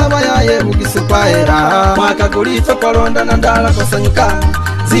yaluza bayaye bugisukwaera mwaka gulifa kolonda na ndala kosanyuka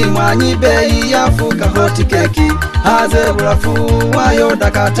zimwanyi bei yafuka hoti keki haze bulafu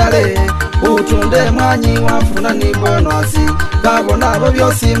wayoda katale utunde mwanyi wafuna ni bonwasi babo nabo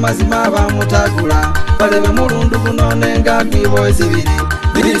byosi mazima bamutagula balebe mulundu gunonenga kwibo zibiri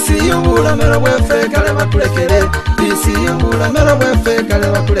BCU bulamero bwefe kale bakulekere BCU bulamero bwefe kale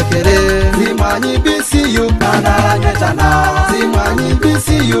bakulekere zimwanyi BCU kandala nyetana zimwanyi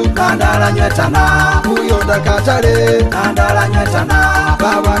BCU kandala nyetana kuyoda katale kandala nyetana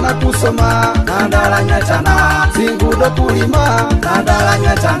baba na kusoma kandala nyetana zingudo kulima kandala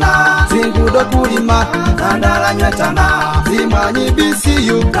nyetana zingudo kulima kandala nyetana zimwanyi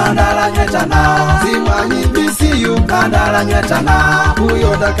BCU kandala nyetana zimwanyi BCU kandala nyetana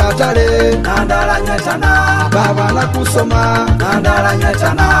kuyoda katale kandala nyetana baba na kusoma kandala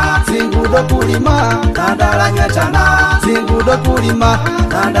nyetana zingudo kulima kandala nyetana zingudo kulima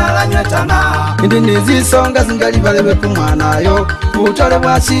kandala nyetana indini zisonga zingali balebe kumwanayo utale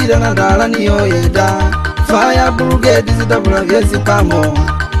bwashira na ndala niyo yeda fire brigade zidabula byezi pamo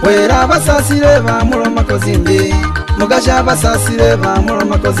wera basasire bamuloma kozimbi mugasha basasire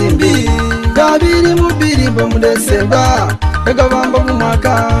bamuloma kozimbi kabiri mu birimbo mu Desemba egabamba mu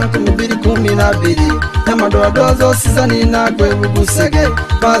mwaka 2012 amadodozo sizani nakwe bugusege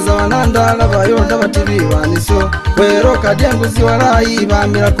baza wanandala bayoda batiriwa niso wero kadyanguzi warayi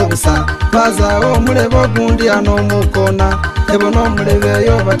bamira kubusa baza o mulebo gundi ano mukona ebono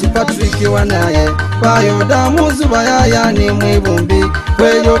mulebeyo bati Patrick wanaye bayoda muzuba yaya ni mwibumbi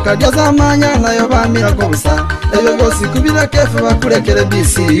weyo kadya zamanya nayo bamira kubusa ebyo byose kubira kefe bakulekere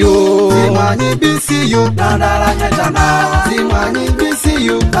BCU zimwanyi BCU kandala nyetana zimwanyi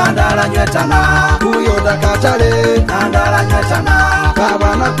BCU kandala nyetana kuyoda katale kandala nyetana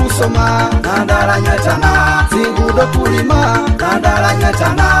baba na kusoma kandala nyetana zingudo kulima kandala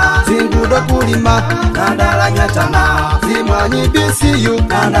nyetana zingudo kulima kandala nyetana zimwanyi BCU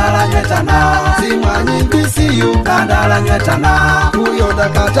kandala nyetana zimwanyi BCU kandala nyetana kuyoda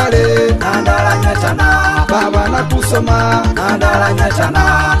katale kandala nyetana nyatana baba na kusoma nandala nyatana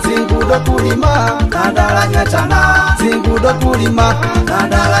zingudo kulima nandala nyatana zingudo kulima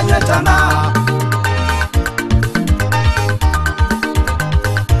nandala nyatana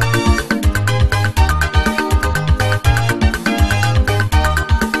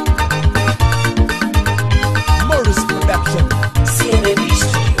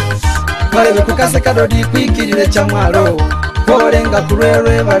Balebe kukase kadodi kwikirire chamwalo Polenga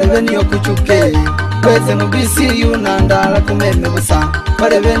kurwerwe balebe niyo kuchuke Kweze mubisi yunandala kumeme busa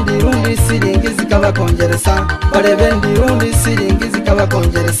Balebe ndirundi siringizi kaba konjeresa Balebe ndirundi siringizi kaba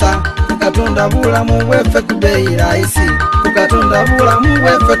konjeresa Kukatunda bula muwefe kubei raisi Kukatunda bula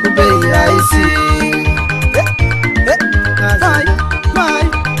muwefe kubei raisi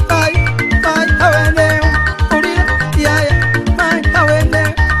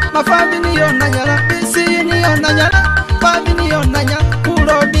Mafabi niyo nanyala, bisi niyo nanyala, fabi niyo nanyala,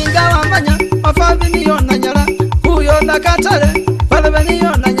 kulo binga wamanya, mafabi niyo nanyala, kuyo nakatale, balebe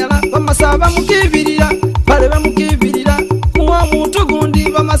niyo nanyala, bamasaba mukivirira, balebe mukivirira, muwa mutu gundi,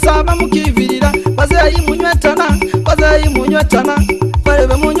 bamasaba mukivirira, bazeyi munywetana,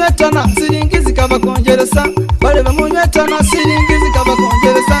 balebe munywetana, siringizi kaba konjeresa, balebe munywetana, siringizi kaba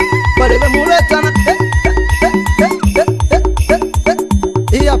konjeresa, balebe muletana,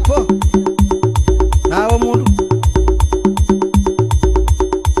 Iyapo nawo mundu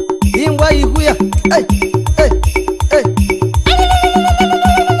ingwa iguya hey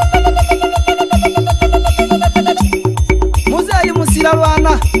muzayi musira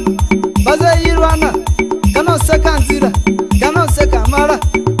rwana bazayi rwana kanose kanzira kanose kamara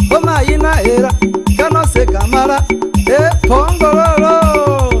omayina era kanose kamara pongololo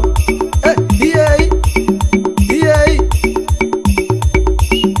yey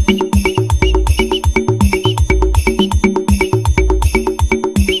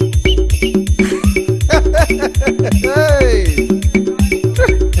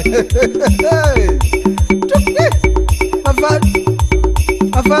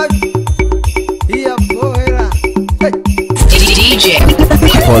DJ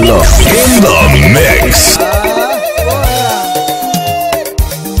Polo in the mix.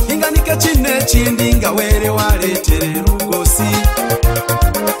 Inganika chine chindi ngawere waletere rugosi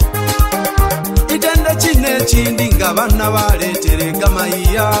Itende chine chindi ngabana waletere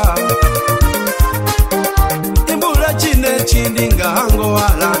gamaiya Imbula chine chindi ngahango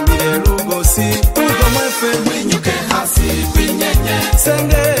walambire rugosi Ugo mwefe mwinyuke hasi kwinyenye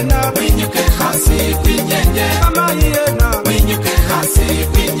Sengena mwinyuke hasi kwinyenye Mama yena mwinyuke hasi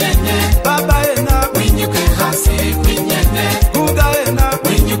kwinyenye Baba yena mwinyuke hasi kwinyenye Guga yena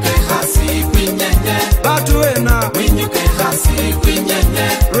mwinyuke hasi kwinyenye Batu yena mwinyuke hasi kwinyenye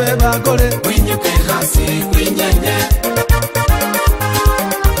Rweba gole mwinyuke hasi kwinyenye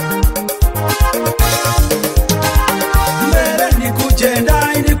Mbele ni kujenda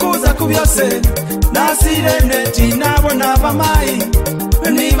inikuza kubyose Nasire neti nabo nabamai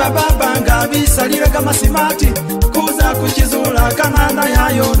Niba babanga bisalire kama simati Kuza kuchizula kanana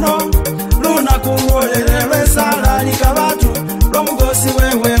yayo no Luna kuwolelewe sala likabatu Lomugosi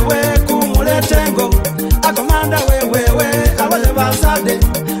wewewe kumuletengo Akomanda wewewe awale bazade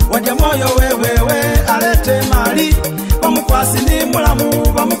Wadya moyo wewewe alete mali Bamukwasi ni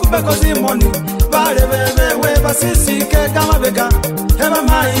mulamu bamukubeko zimoni Bale wewewe basisike kama beka Heba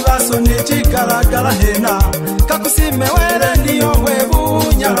mai baso ni chikaragala hena Kakusime wele niyo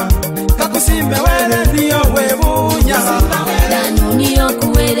webunyala Kakusime wele niyo webunyala Danu niyo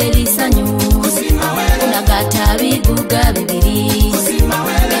kuwele lisanyu Unagata biguga bibiri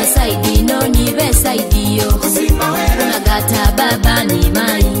Besaidi no ni besaidi yo Unagata baba ni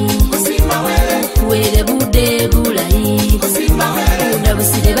mai Kuwele bude bulai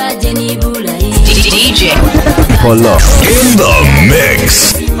Unabusire baje ni bulai DJ Polo in the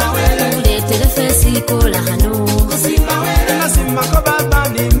mix. Uletere fesi kola hano Nasima ko baba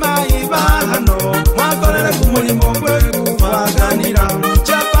ni mai bahano Mwakolele kumulimo kweku waganira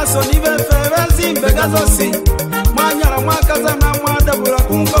Chapaso ni befebe zimbega zosi Mwanyala mwakaza na mwadabula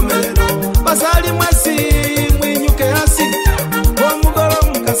kunkomelero Basali mwesi mwinyuke hasi Omugolo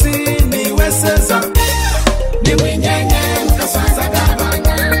mukasi ni weseza Ni winyenye mkasanza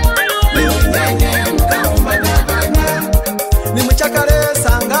gabanya Ni winyenye mkaumba gabanya Ni mchakale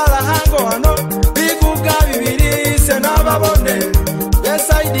sangala hango hano Biguga bibiri senababone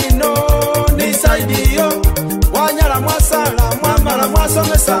Besaidi no ni saidi yo Wanyala mwasala mwambala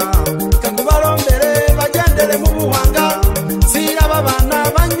mwasomesa Kakubalombele bajendele mubuwanga Sira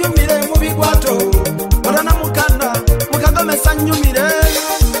babana banyumire mubigwato Morana mukanda mukagomesa nyumire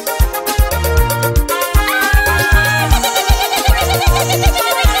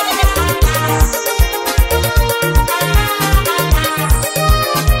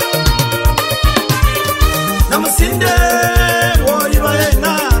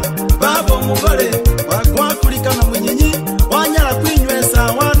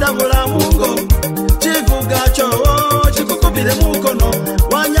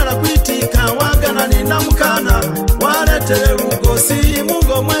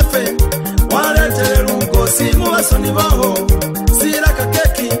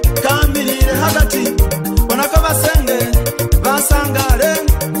basangale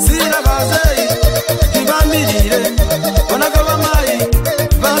zira bazei kibamirire onagaba mai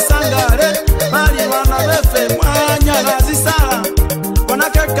basangale mali wana befe mwanya nazisala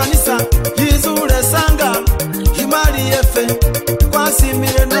onake kanisa yizure sanga himali efe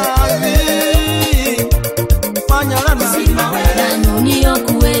kwasimire nabi mwanyala nabi nanuni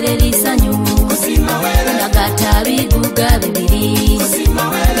okuwererisa nyu nagata biguga bibiri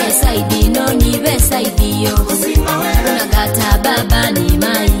besaidi noni besaidiyo nagata baba ni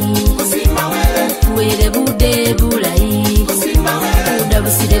mai kuwere bude bulayi buda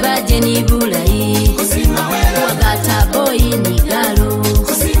busire baje ni bulayi wagata boy ni galo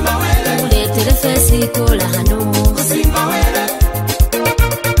uletere fesi kola hano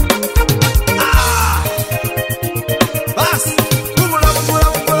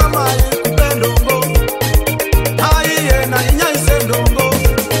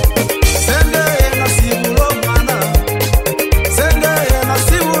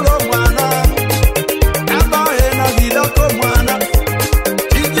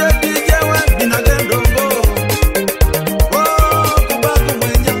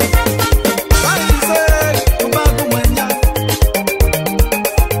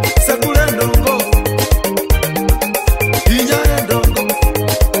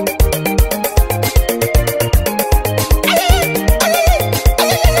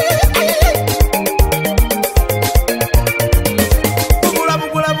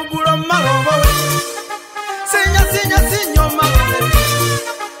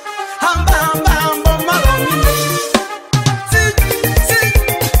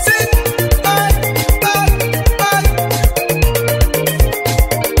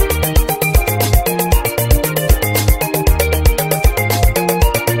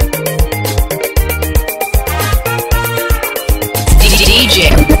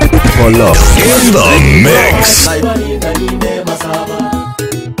Polo in the mix.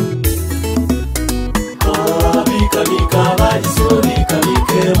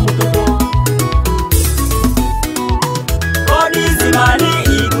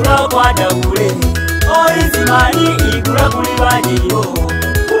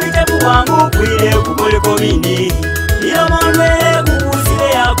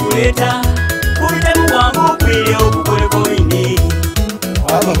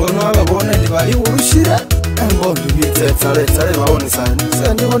 Ababona ndibali urushira ngo bibitse tsare babone sana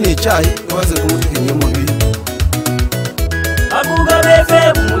sande bone icyayi baze kumutegenya mubiri abuga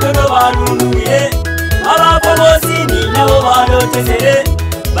befe umudodo barunduye abakobosi ni nabo barotesere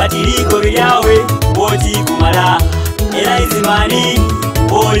batiriko byawe boti kumara era izimani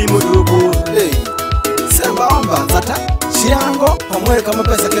oli mudugu semba omba zata chiango pamwereka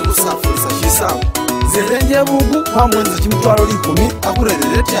mapesa ke kusafurisa chisawa zelenje bugu pamwenza chimutwalo 10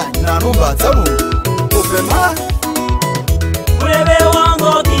 akurerereta nanomba tsabu upema ulebe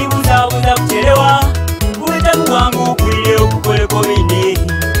wango kibuza buza kuchelewa ulete wangu kulie ukukole komini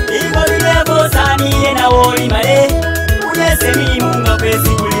iko bilebo sani na woli male unese munga pesi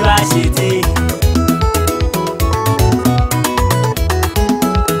kulibashite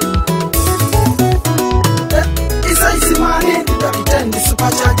isa isimani ndakitendi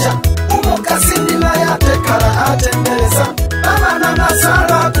superchacha umukasindi na yatekala atendereza abana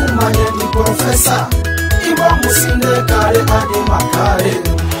nasala kumanye ni profesa ibo musinde kale adi makale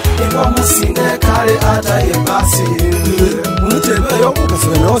ibo musinde kale ataye basi umutebe yo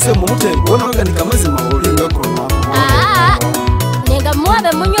ukasena ose mumutebe wonanga nikamazi maulinga koma nenga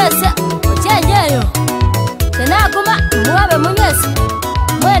muwabe munywese ochenjeyo tenaguma muwabe munywese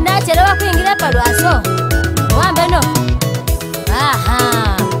mwena chelewa kuingira palwaso muwambe no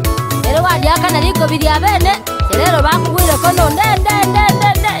ero wadyaka naliko bilya bene lero bakugwire kono ndende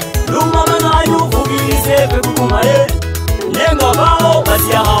lumama nayo uvugirize pekukumale nenga bao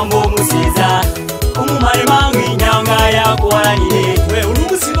basiyahambo musiza umumale mangi nyanga yakuwalanire we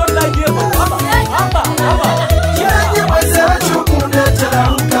ulumusigo ndagiye aba yenye mweze chukundetela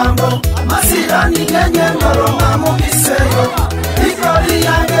mkambo masirani yenye ngoroma mugiseyo ikoli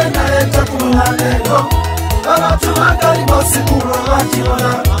yange naleta kumanengo abatu magali bosi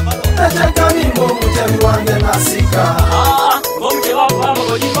kulowakibona nateka mimbo mutemi wange nasika ngomche wako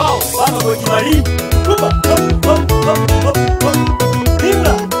wamagoji bali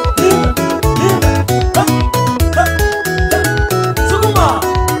sukuma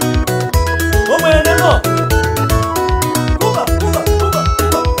omweneno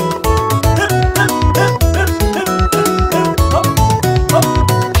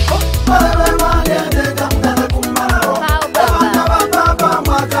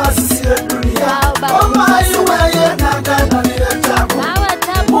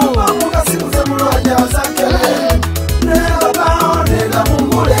Siku za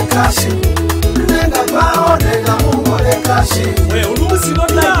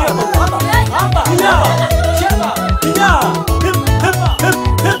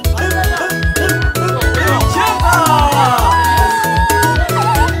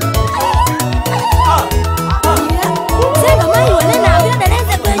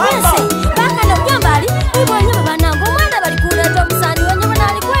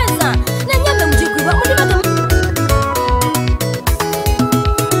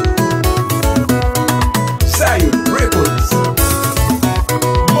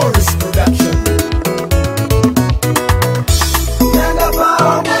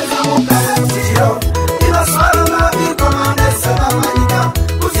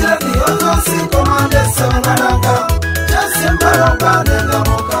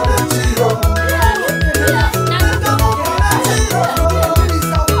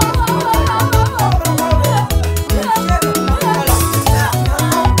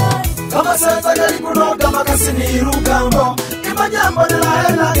ni rugambo Imanyambo nila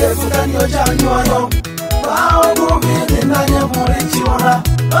ena gefuka niyo janywayo Bao gumini na nyemuri chiwana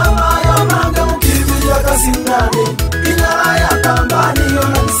Mama yo manga mukivi ya kasindani Inyara ya tambani yo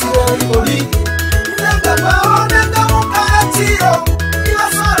na nisire iboli Nenga bao nenga mukaya chiyo Ila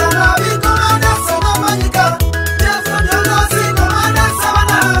sora na viko manda sama manyika Jesu nyono siko manda sama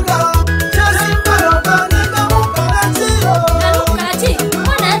naga Jesu mbaroka nenga mukaya chiyo Nanukaji,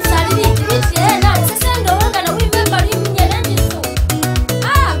 mwana salini kibiti ena Sesendo wanga na wime bari mnyene nisu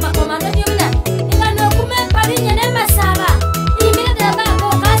Makomando nyumna Ingano kume bari nyene masaba Imile deba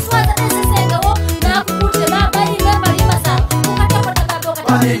ko kaswata esesendo wo Na kukute baba ime bari masaba Ukatapota kaboka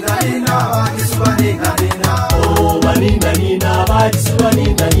Baninga nina wakisu baninga nina Oh baninga nina wakisu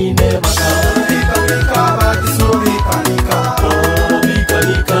baninga nina masaba Nika nika wakisu nika nika Oh nika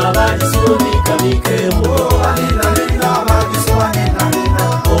nika wakisu nika nika Oh baninga nina wakisu baninga nina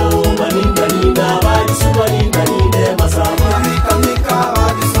Oh baninga nina wakisu baninga nina masaba Nika nika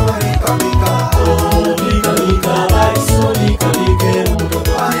wakisu nika nika Oh nika nika wakisu nika nika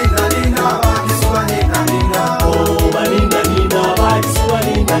Baninga nina wakisu baninga nina Oh baninga nina wakisu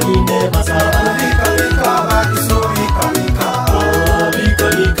baninga nina masaba Nika nika wakisu nika nika Oh nika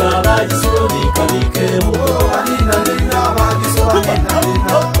nika wakisu nika nika Oh baninga nina wakisu baninga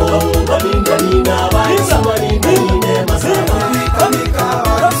nina Oh baninga nina wakisu baninga nina masaba Nika nika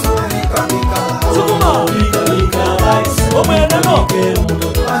wakisu nika nika Oh nika nika wakisu baninga nina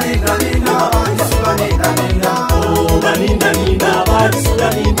Baninga nina wakisu baninga nina Oh baninga nina wakisu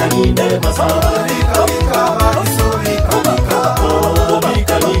baninga nina masaba Nika nika wakisu nika nika Oh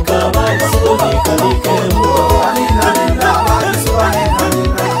nika nika wakisu baninga nina Baninga nina wakisu baninga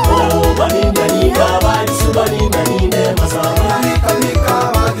nina Oh baninga nina wakisu baninga nina masaba Nika nika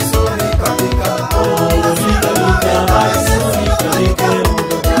wakisu nika nika Oh nika nika wakisu baninga nina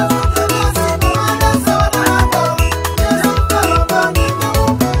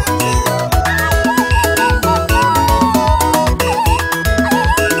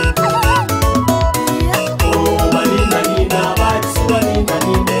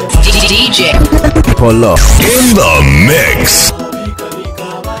DJ Polo in the mix.